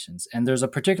plantations. And there's a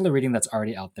particular reading that's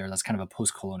already out there that's kind of a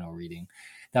post-colonial reading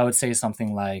that would say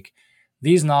something like,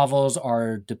 these novels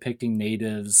are depicting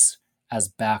natives as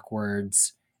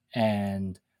backwards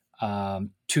and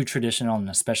too traditional, and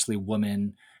especially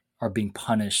women are being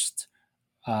punished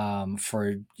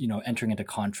for entering into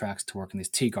contracts to work in these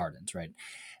tea gardens, right?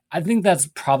 I think that's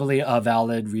probably a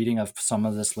valid reading of some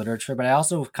of this literature, but I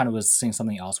also kind of was seeing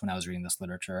something else when I was reading this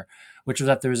literature, which was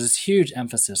that there was this huge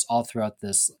emphasis all throughout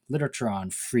this literature on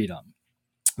freedom,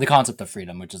 the concept of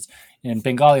freedom, which is in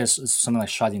Bengali is something like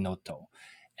Shadinoto.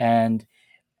 And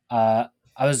I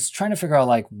was trying to figure out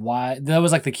like why that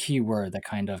was like the key word that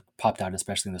kind of popped out,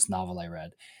 especially in this novel I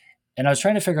read. And I was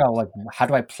trying to figure out like, how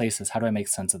do I place this? How do I make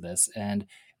sense of this? And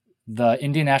the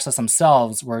Indian nationalists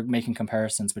themselves were making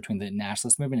comparisons between the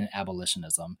nationalist movement and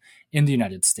abolitionism in the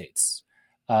United States.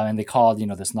 And they called,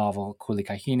 this novel Coolie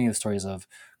Kahini, the stories of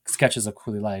sketches of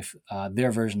Coolie life,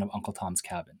 their version of Uncle Tom's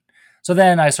Cabin. So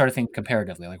then I started thinking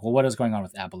comparatively, like, well, what is going on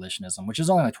with abolitionism, which is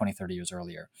only like 20, 30 years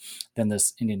earlier than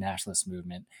this Indian nationalist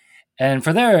movement. And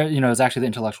for there, it was actually the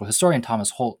intellectual historian Thomas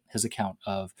Holt, his account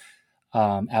of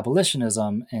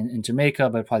abolitionism in Jamaica,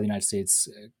 but probably the United States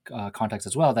context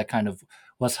as well, that kind of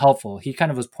was helpful. He kind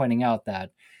of was pointing out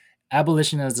that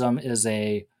abolitionism is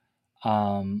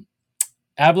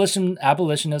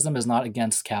abolitionism is not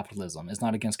against capitalism. It's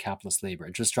not against capitalist labor.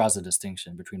 It just draws a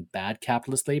distinction between bad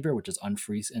capitalist labor, which is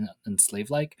unfree and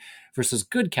slave-like, versus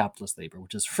good capitalist labor,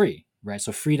 which is free, right?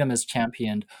 So freedom is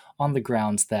championed on the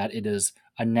grounds that it is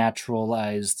a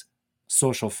naturalized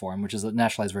social form, which is a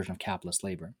naturalized version of capitalist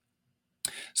labor.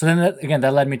 So then,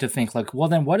 that led me to think, like, well,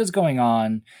 then what is going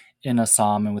on in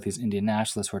Assam and with these Indian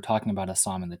nationalists who are talking about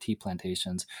Assam and the tea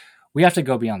plantations? We have to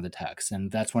go beyond the text.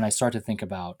 And that's when I start to think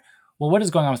about, well, what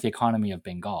is going on with the economy of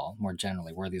Bengal more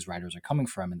generally, where these writers are coming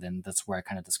from? And then that's where I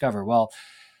kind of discover, well,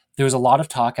 there was a lot of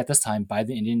talk at this time by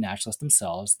the Indian nationalists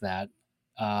themselves that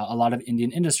a lot of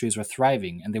Indian industries were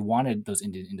thriving, and they wanted those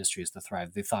Indian industries to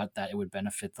thrive. They thought that it would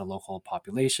benefit the local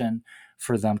population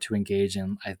for them to engage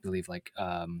in, I believe, like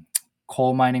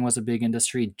coal mining was a big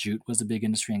industry, jute was a big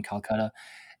industry in Calcutta.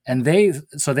 And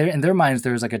so in their minds,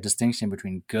 there's like a distinction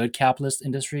between good capitalist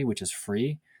industry, which is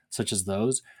free, such as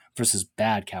those, versus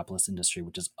bad capitalist industry,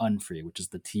 which is unfree, which is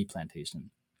the tea plantation.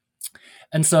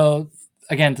 And so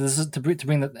again, this is to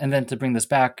bring this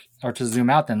back, or to zoom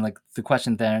out, then like the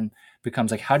question then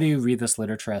becomes like, how do you read this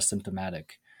literature as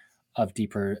symptomatic of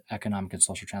deeper economic and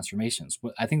social transformations?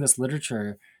 I think this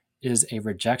literature is a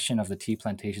rejection of the tea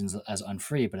plantations as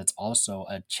unfree, but it's also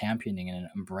a championing and an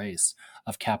embrace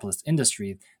of capitalist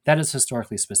industry that is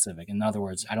historically specific. In other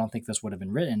words, I don't think this would have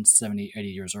been written 70, 80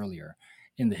 years earlier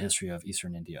in the history of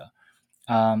Eastern India.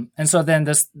 And so then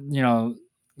this,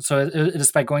 so it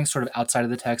is by going sort of outside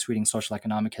of the text, reading social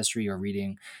economic history or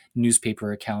reading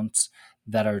newspaper accounts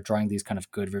that are drawing these kind of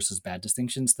good versus bad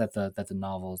distinctions that the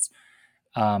novels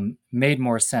made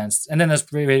more sense. And then this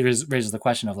raises the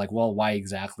question of like, well, why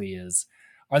exactly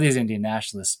are these Indian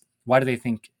nationalists, why do they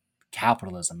think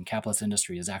capitalist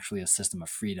industry is actually a system of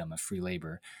freedom, of free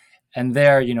labor? And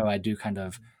there,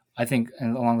 I think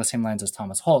along the same lines as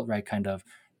Thomas Holt, right, kind of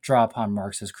draw upon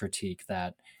Marx's critique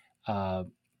that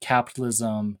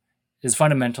capitalism is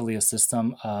fundamentally a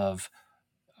system of,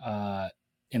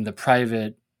 in the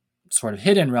private sort of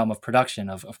hidden realm of production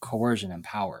of coercion and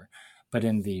power, but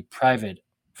in the private,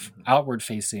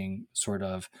 outward-facing sort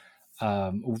of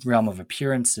realm of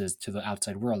appearances to the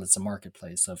outside world, it's a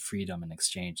marketplace of freedom and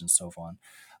exchange and so on.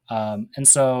 And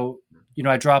so,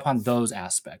 I draw upon those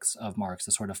aspects of Marx,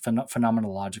 the sort of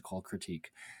phenomenological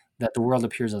critique, that the world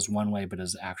appears as one way, but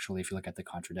is actually, if you look at the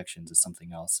contradictions, is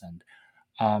something else. And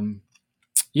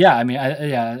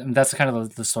that's kind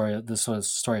of the story, the sort of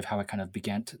story of how I kind of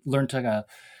began to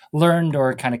learned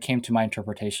or kind of came to my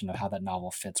interpretation of how that novel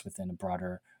fits within a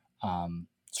broader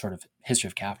sort of history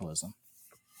of capitalism.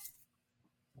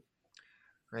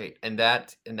 Right, and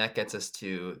that gets us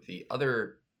to the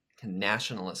other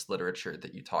nationalist literature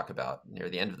that you talk about near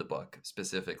the end of the book,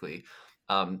 specifically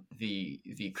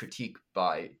the critique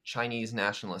by Chinese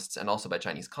nationalists and also by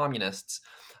Chinese communists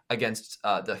against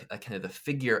the kind of the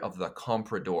figure of the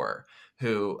comprador,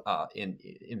 who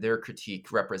in their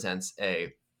critique represents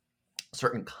a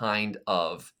certain kind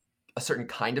of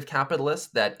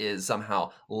capitalist that is somehow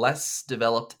less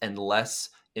developed and less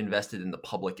invested in the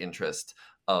public interest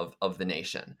of the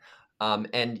nation.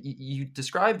 And you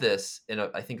describe this in a,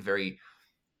 I think, very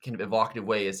kind of evocative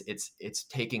way. Is it's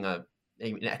taking an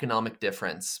economic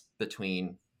difference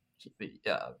between the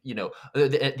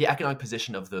economic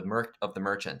position of the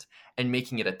merchant and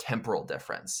making it a temporal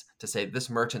difference, to say this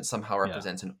merchant somehow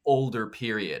represents an older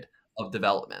period of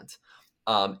development.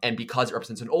 And because it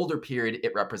represents an older period,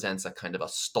 it represents a kind of a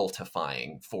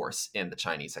stultifying force in the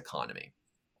Chinese economy.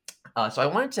 So I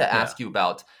wanted to Yeah. ask you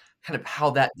about kind of how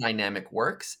that dynamic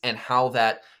works and how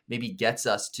that maybe gets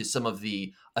us to some of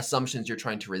the assumptions you're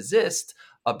trying to resist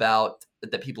about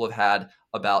that people have had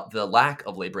about the lack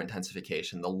of labor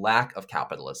intensification, the lack of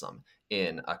capitalism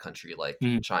in a country like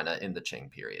Mm, China in the Qing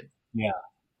period. yeah.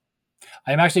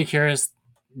 I'm actually curious,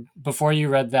 before you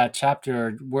read that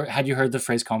chapter, had you heard the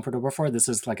phrase comprador before? This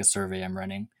is like a survey I'm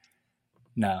running.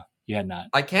 No, you had not.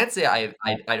 I can't say Uh,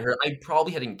 I'd heard. I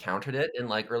probably had encountered it in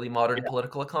like early modern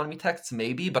political economy texts,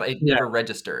 maybe, but I yeah. never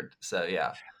registered. So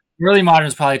yeah. Early modern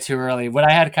is probably too early. What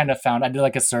I had kind of found, I did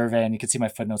like a survey, and you could see my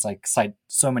footnotes like cite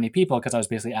so many people because I was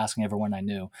basically asking everyone I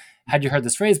knew, had you heard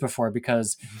this phrase before?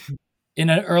 Because in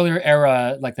an earlier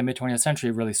era, like the mid 20th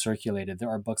century, it really circulated. There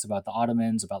are books about the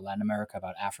Ottomans, about Latin America,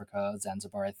 about Africa,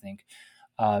 Zanzibar, I think,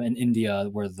 in India,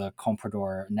 where the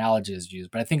comprador analogy is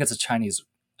used. But I think it's a Chinese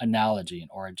analogy in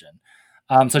origin.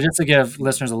 So just to give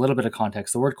listeners a little bit of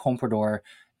context, the word comprador,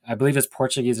 I believe, is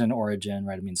Portuguese in origin,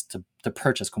 right? It means to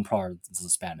purchase. Comprar is the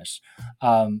Spanish,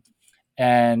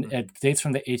 and it dates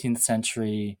from the 18th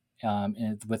century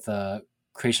with the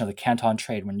creation of the Canton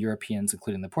trade, when Europeans,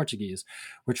 including the Portuguese,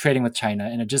 were trading with China,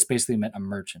 and it just basically meant a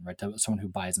merchant, right? Someone who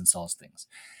buys and sells things.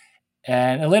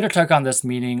 And it later took on this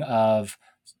meaning of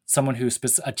someone who's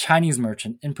a Chinese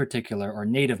merchant in particular, or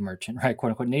native merchant, right? Quote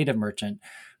unquote native merchant,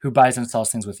 who buys and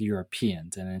sells things with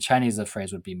Europeans. And in Chinese, the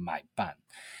phrase would be mai ban.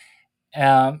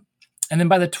 And then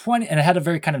by the and it had a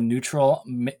very kind of neutral,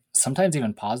 sometimes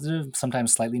even positive,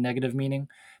 sometimes slightly negative meaning.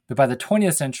 But by the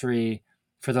 20th century,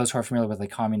 for those who are familiar with like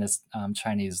communist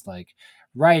Chinese like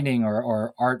writing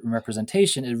or art and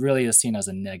representation, it really is seen as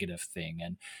a negative thing.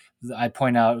 And I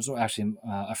point out, actually,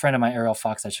 a friend of mine, Ariel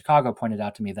Fox at Chicago, pointed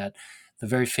out to me that the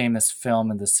very famous film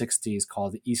in the 60s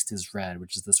called The East is Red,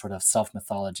 which is the sort of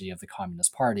self-mythology of the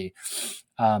Communist Party,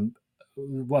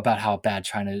 about how bad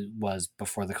China was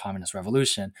before the Communist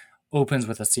Revolution, opens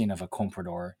with a scene of a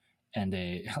comprador and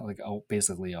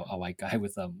basically a white guy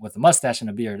with a mustache and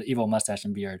a beard, evil mustache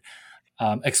and beard,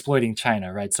 exploiting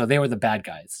China, right? So they were the bad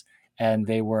guys, and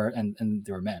they were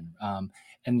men,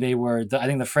 and they were. I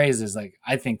think the phrase is like,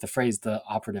 the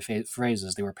operative phrase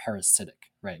is they were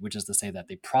parasitic, right? Which is to say that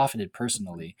they profited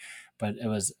personally, but it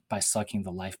was by sucking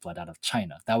the lifeblood out of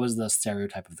China. That was the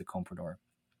stereotype of the comprador.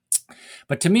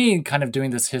 But to me, kind of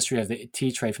doing this history of the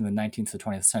tea trade from the 19th to the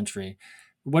 20th century,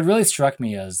 what really struck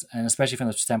me is, and especially from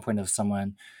the standpoint of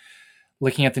someone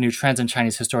looking at the new trends in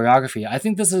Chinese historiography, I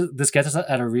think this gets us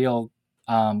at a real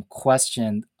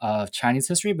question of Chinese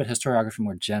history, but historiography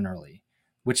more generally,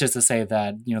 which is to say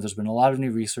that, there's been a lot of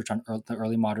new research on the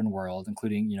early modern world,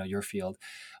 including, your field,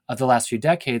 of the last few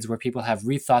decades, where people have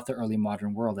rethought the early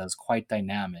modern world as quite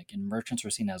dynamic, and merchants were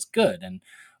seen as good,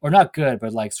 or not good,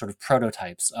 but like sort of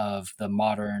prototypes of the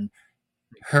modern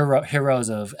heroes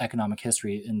of economic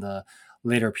history in the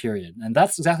later period. And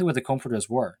that's exactly what the compradors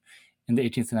were in the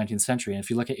 18th and 19th century. And if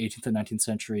you look at 18th and 19th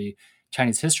century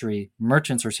Chinese history,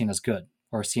 merchants were seen as good,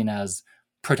 or seen as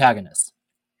protagonists.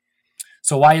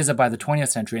 So why is it by the 20th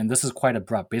century, and this is quite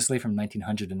abrupt, basically from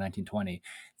 1900 to 1920,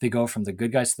 they go from the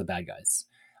good guys to the bad guys?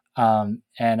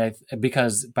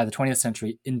 Because by the 20th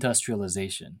century,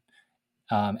 industrialization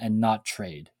and not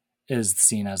trade is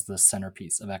seen as the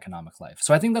centerpiece of economic life.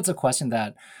 So I think that's a question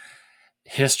that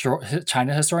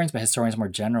China historians, but historians more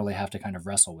generally, have to kind of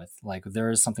wrestle with. Like, there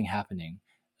is something happening,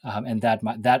 and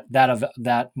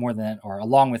that more than, or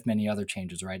along with many other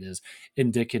changes, right, is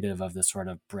indicative of this sort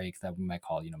of break that we might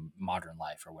call, modern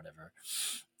life or whatever.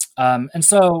 And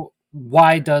so,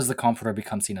 why does the comprador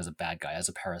become seen as a bad guy, as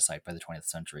a parasite by the 20th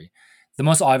century? The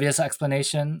most obvious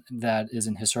explanation that is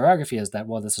in historiography is that,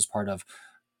 well, this is part of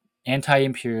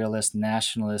anti-imperialist,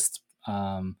 nationalist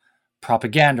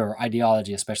propaganda or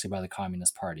ideology, especially by the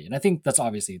Communist Party. And I think that's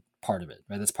obviously part of it,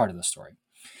 right? That's part of the story.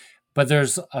 But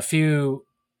there's a few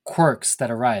quirks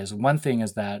that arise. One thing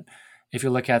is that if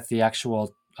you look at the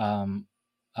actual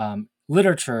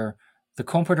literature, the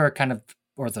comprador kind of,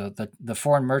 or the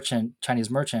foreign merchant, Chinese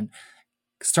merchant,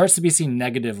 starts to be seen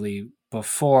negatively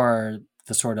before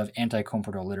the sort of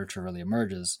anti-comprador literature really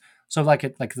emerges. So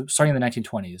starting in the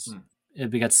 1920s,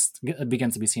 it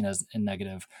begins to be seen as a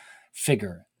negative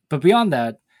figure. But beyond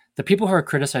that, the people who are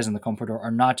criticizing the comprador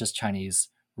are not just Chinese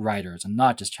writers and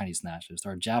not just Chinese nationalists.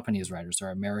 There are Japanese writers, there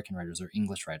are American writers, there are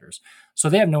English writers. So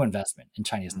they have no investment in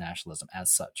Chinese nationalism as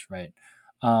such, right?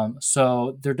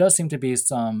 So there does seem to be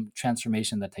some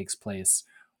transformation that takes place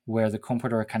where the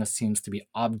comprador kind of seems to be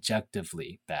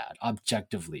objectively bad,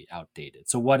 objectively outdated.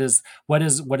 So what is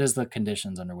the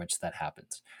conditions under which that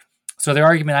happens? So the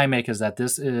argument I make is that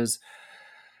this is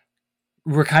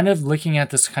we're kind of looking at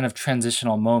this kind of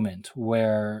transitional moment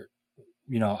where,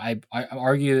 I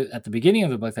argue at the beginning of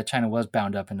the book that China was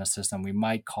bound up in a system we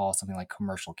might call something like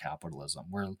commercial capitalism,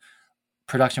 where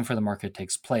production for the market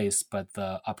takes place, but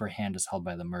the upper hand is held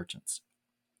by the merchants.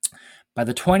 By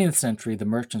the 20th century, the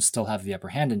merchants still have the upper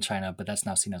hand in China, but that's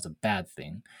now seen as a bad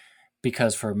thing,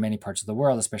 because for many parts of the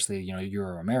world, especially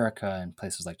Euro-America and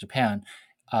places like Japan,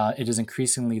 it is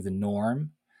increasingly the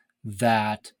norm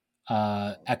that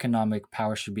economic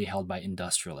power should be held by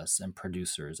industrialists and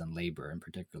producers and labor in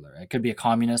particular. It could be a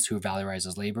communist who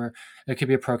valorizes labor. It could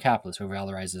be a pro-capitalist who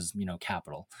valorizes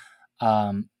capital.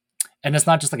 And it's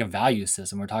not just like a value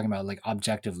system. We're talking about like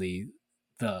objectively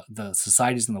the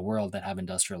societies in the world that have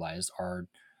industrialized are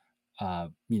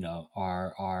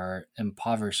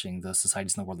impoverishing the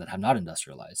societies in the world that have not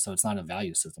industrialized. So it's not a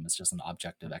value system; it's just an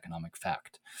objective economic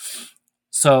fact.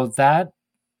 So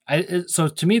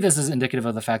to me, this is indicative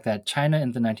of the fact that China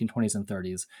in the 1920s and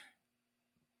 30s,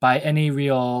 by any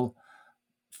real,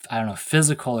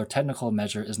 physical or technical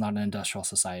measure, is not an industrial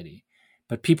society.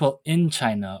 But people in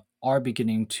China are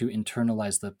beginning to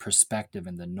internalize the perspective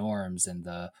and the norms and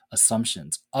the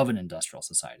assumptions of an industrial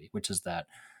society, which is that,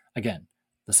 again,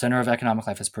 the center of economic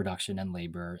life is production and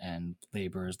labor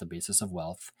is the basis of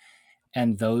wealth.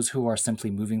 And those who are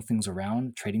simply moving things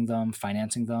around, trading them,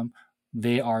 financing them,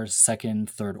 they are second,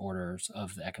 third orders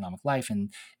of the economic life.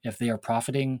 And if they are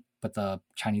profiting, but the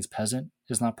Chinese peasant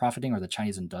is not profiting, or the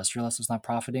Chinese industrialist is not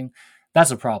profiting,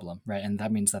 that's a problem, right? And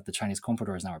that means that the Chinese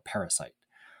comprador is now a parasite.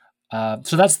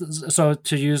 So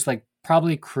to use like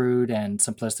probably crude and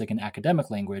simplistic and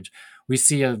academic language, we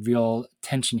see a real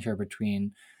tension here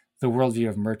between the worldview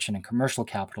of merchant and commercial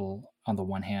capital on the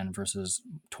one hand versus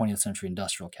 20th century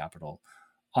industrial capital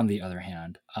on the other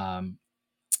hand.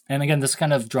 And again, this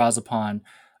kind of draws upon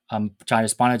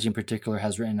Jainis Banerjee in particular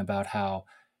has written about how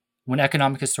when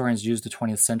economic historians use the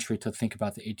 20th century to think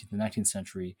about the 18th and 19th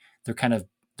century,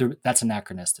 that's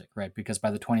anachronistic, right? Because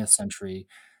by the 20th century,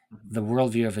 the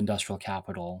worldview of industrial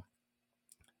capital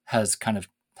has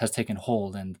taken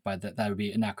hold, and by that would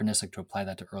be anachronistic to apply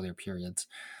that to earlier periods.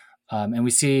 And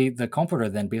we see the comprador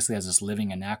then basically as this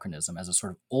living anachronism, as a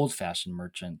sort of old-fashioned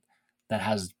merchant that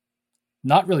has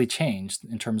not really changed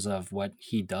in terms of what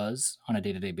he does on a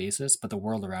day-to-day basis, but the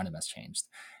world around him has changed.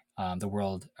 The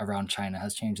world around China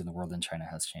has changed, and the world in China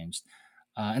has changed.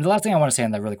 And the last thing I want to say on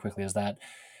that really quickly is that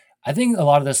I think a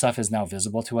lot of this stuff is now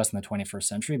visible to us in the 21st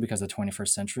century because the 21st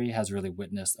century has really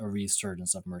witnessed a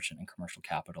resurgence of merchant and commercial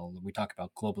capital. We talk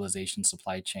about globalization,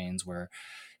 supply chains, where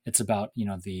it's about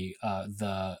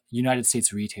the United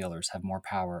States retailers have more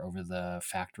power over the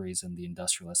factories and the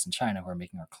industrialists in China who are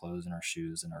making our clothes and our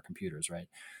shoes and our computers, right?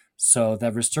 So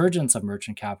the resurgence of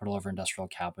merchant capital over industrial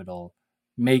capital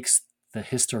makes the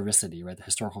historicity, right, the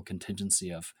historical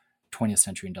contingency of 20th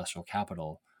century industrial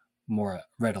capital more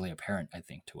readily apparent, I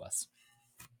think, to us.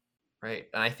 Right.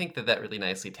 And I think that really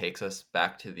nicely takes us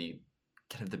back to the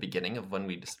kind of the beginning of what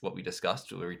we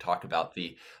discussed, where we talked about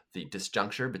the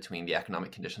disjuncture between the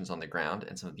economic conditions on the ground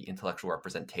and some of the intellectual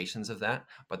representations of that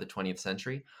by the 20th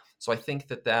century. So I think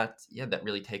that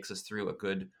really takes us through a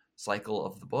good cycle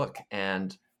of the book.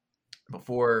 And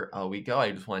before we go,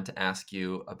 I just wanted to ask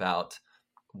you about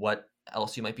what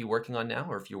else you might be working on now,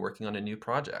 or if you're working on a new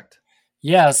project.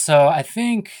 Yeah, so I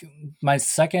think my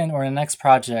second or the next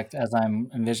project, as I'm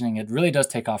envisioning it, really does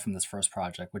take off from this first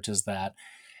project, which is that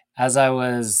as I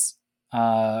was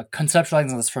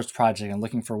conceptualizing this first project and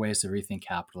looking for ways to rethink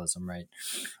capitalism, right,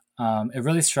 it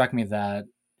really struck me that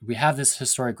we have this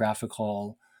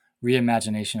historiographical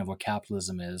reimagination of what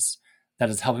capitalism is that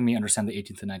is helping me understand the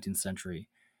 18th and 19th century.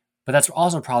 But that's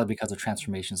also probably because of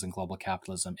transformations in global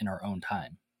capitalism in our own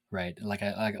time, right? Like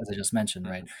as I just mentioned,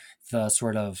 right, the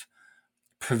sort of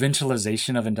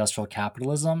provincialization of industrial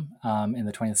capitalism in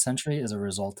the 20th century is a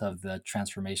result of the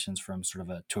transformations from sort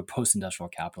of to a post-industrial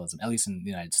capitalism, at least in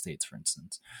the United States, for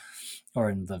instance,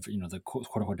 or in the quote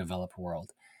unquote developed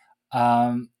world.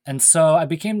 And so I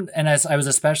was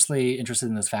especially interested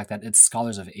in this fact that it's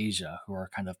scholars of Asia who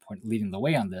are kind of leading the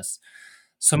way on this.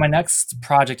 So my next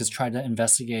project is trying to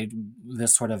investigate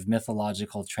this sort of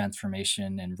mythological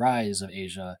transformation and rise of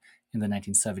Asia in the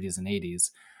 1970s and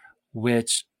 80s,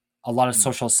 which a lot of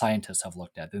social scientists have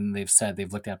looked at. And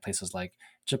they've looked at places like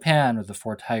Japan or the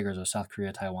Four Tigers or South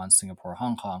Korea, Taiwan, Singapore,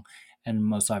 Hong Kong, and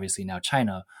most obviously now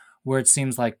China, where it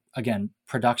seems like, again,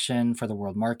 production for the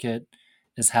world market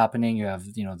is happening. You have,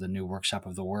 the new workshop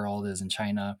of the world is in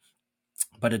China,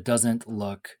 but it doesn't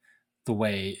look the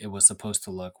way it was supposed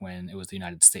to look when it was the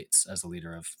United States as the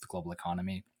leader of the global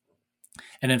economy.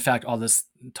 And in fact, all this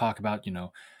talk about,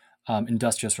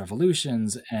 industrious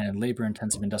revolutions and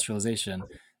labor-intensive industrialization,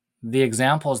 the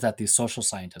examples that these social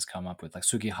scientists come up with, like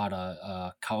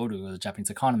Sugihara Kaoru, the Japanese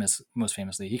economist, most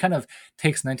famously, he kind of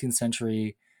takes 19th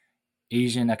century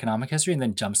Asian economic history and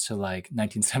then jumps to like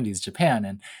 1970s Japan.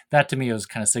 And that to me was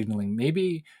kind of signaling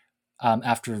maybe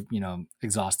after,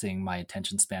 exhausting my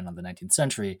attention span on the 19th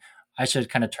century, I should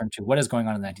kind of turn to what is going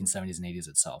on in the 1970s and 80s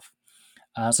itself.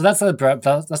 So that's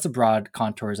the broad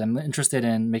contours. I'm interested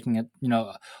in making it,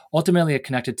 ultimately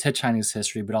connected to Chinese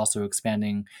history, but also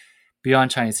expanding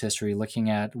beyond Chinese history, looking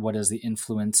at what is the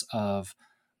influence of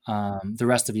the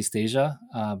rest of East Asia,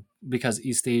 because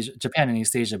Japan and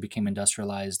East Asia became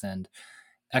industrialized and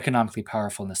economically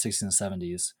powerful in the 60s and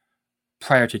 70s,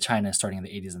 prior to China starting in the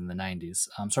 80s and the 90s.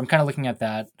 So I'm kind of looking at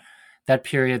that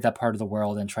period, that part of the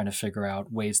world, and trying to figure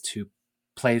out ways to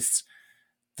place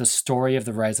the story of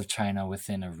the rise of China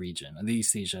within a region, the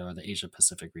East Asia or the Asia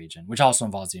Pacific region, which also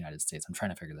involves the United States. I'm trying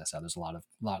to figure this out. There's a lot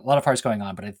of parts going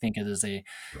on, but I think it is a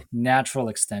natural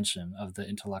extension of the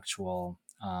intellectual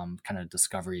kind of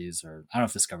discoveries, or I don't know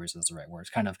if discoveries is the right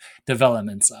word, kind of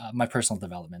developments, my personal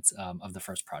developments of the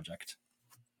first project.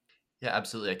 Yeah,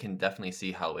 absolutely. I can definitely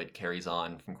see how it carries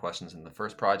on from questions in the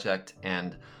first project,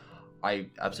 and I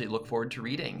absolutely look forward to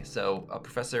reading. So,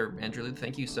 Professor Andrew Liu,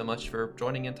 thank you so much for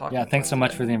joining and talking. Yeah, thanks so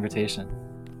much for the invitation.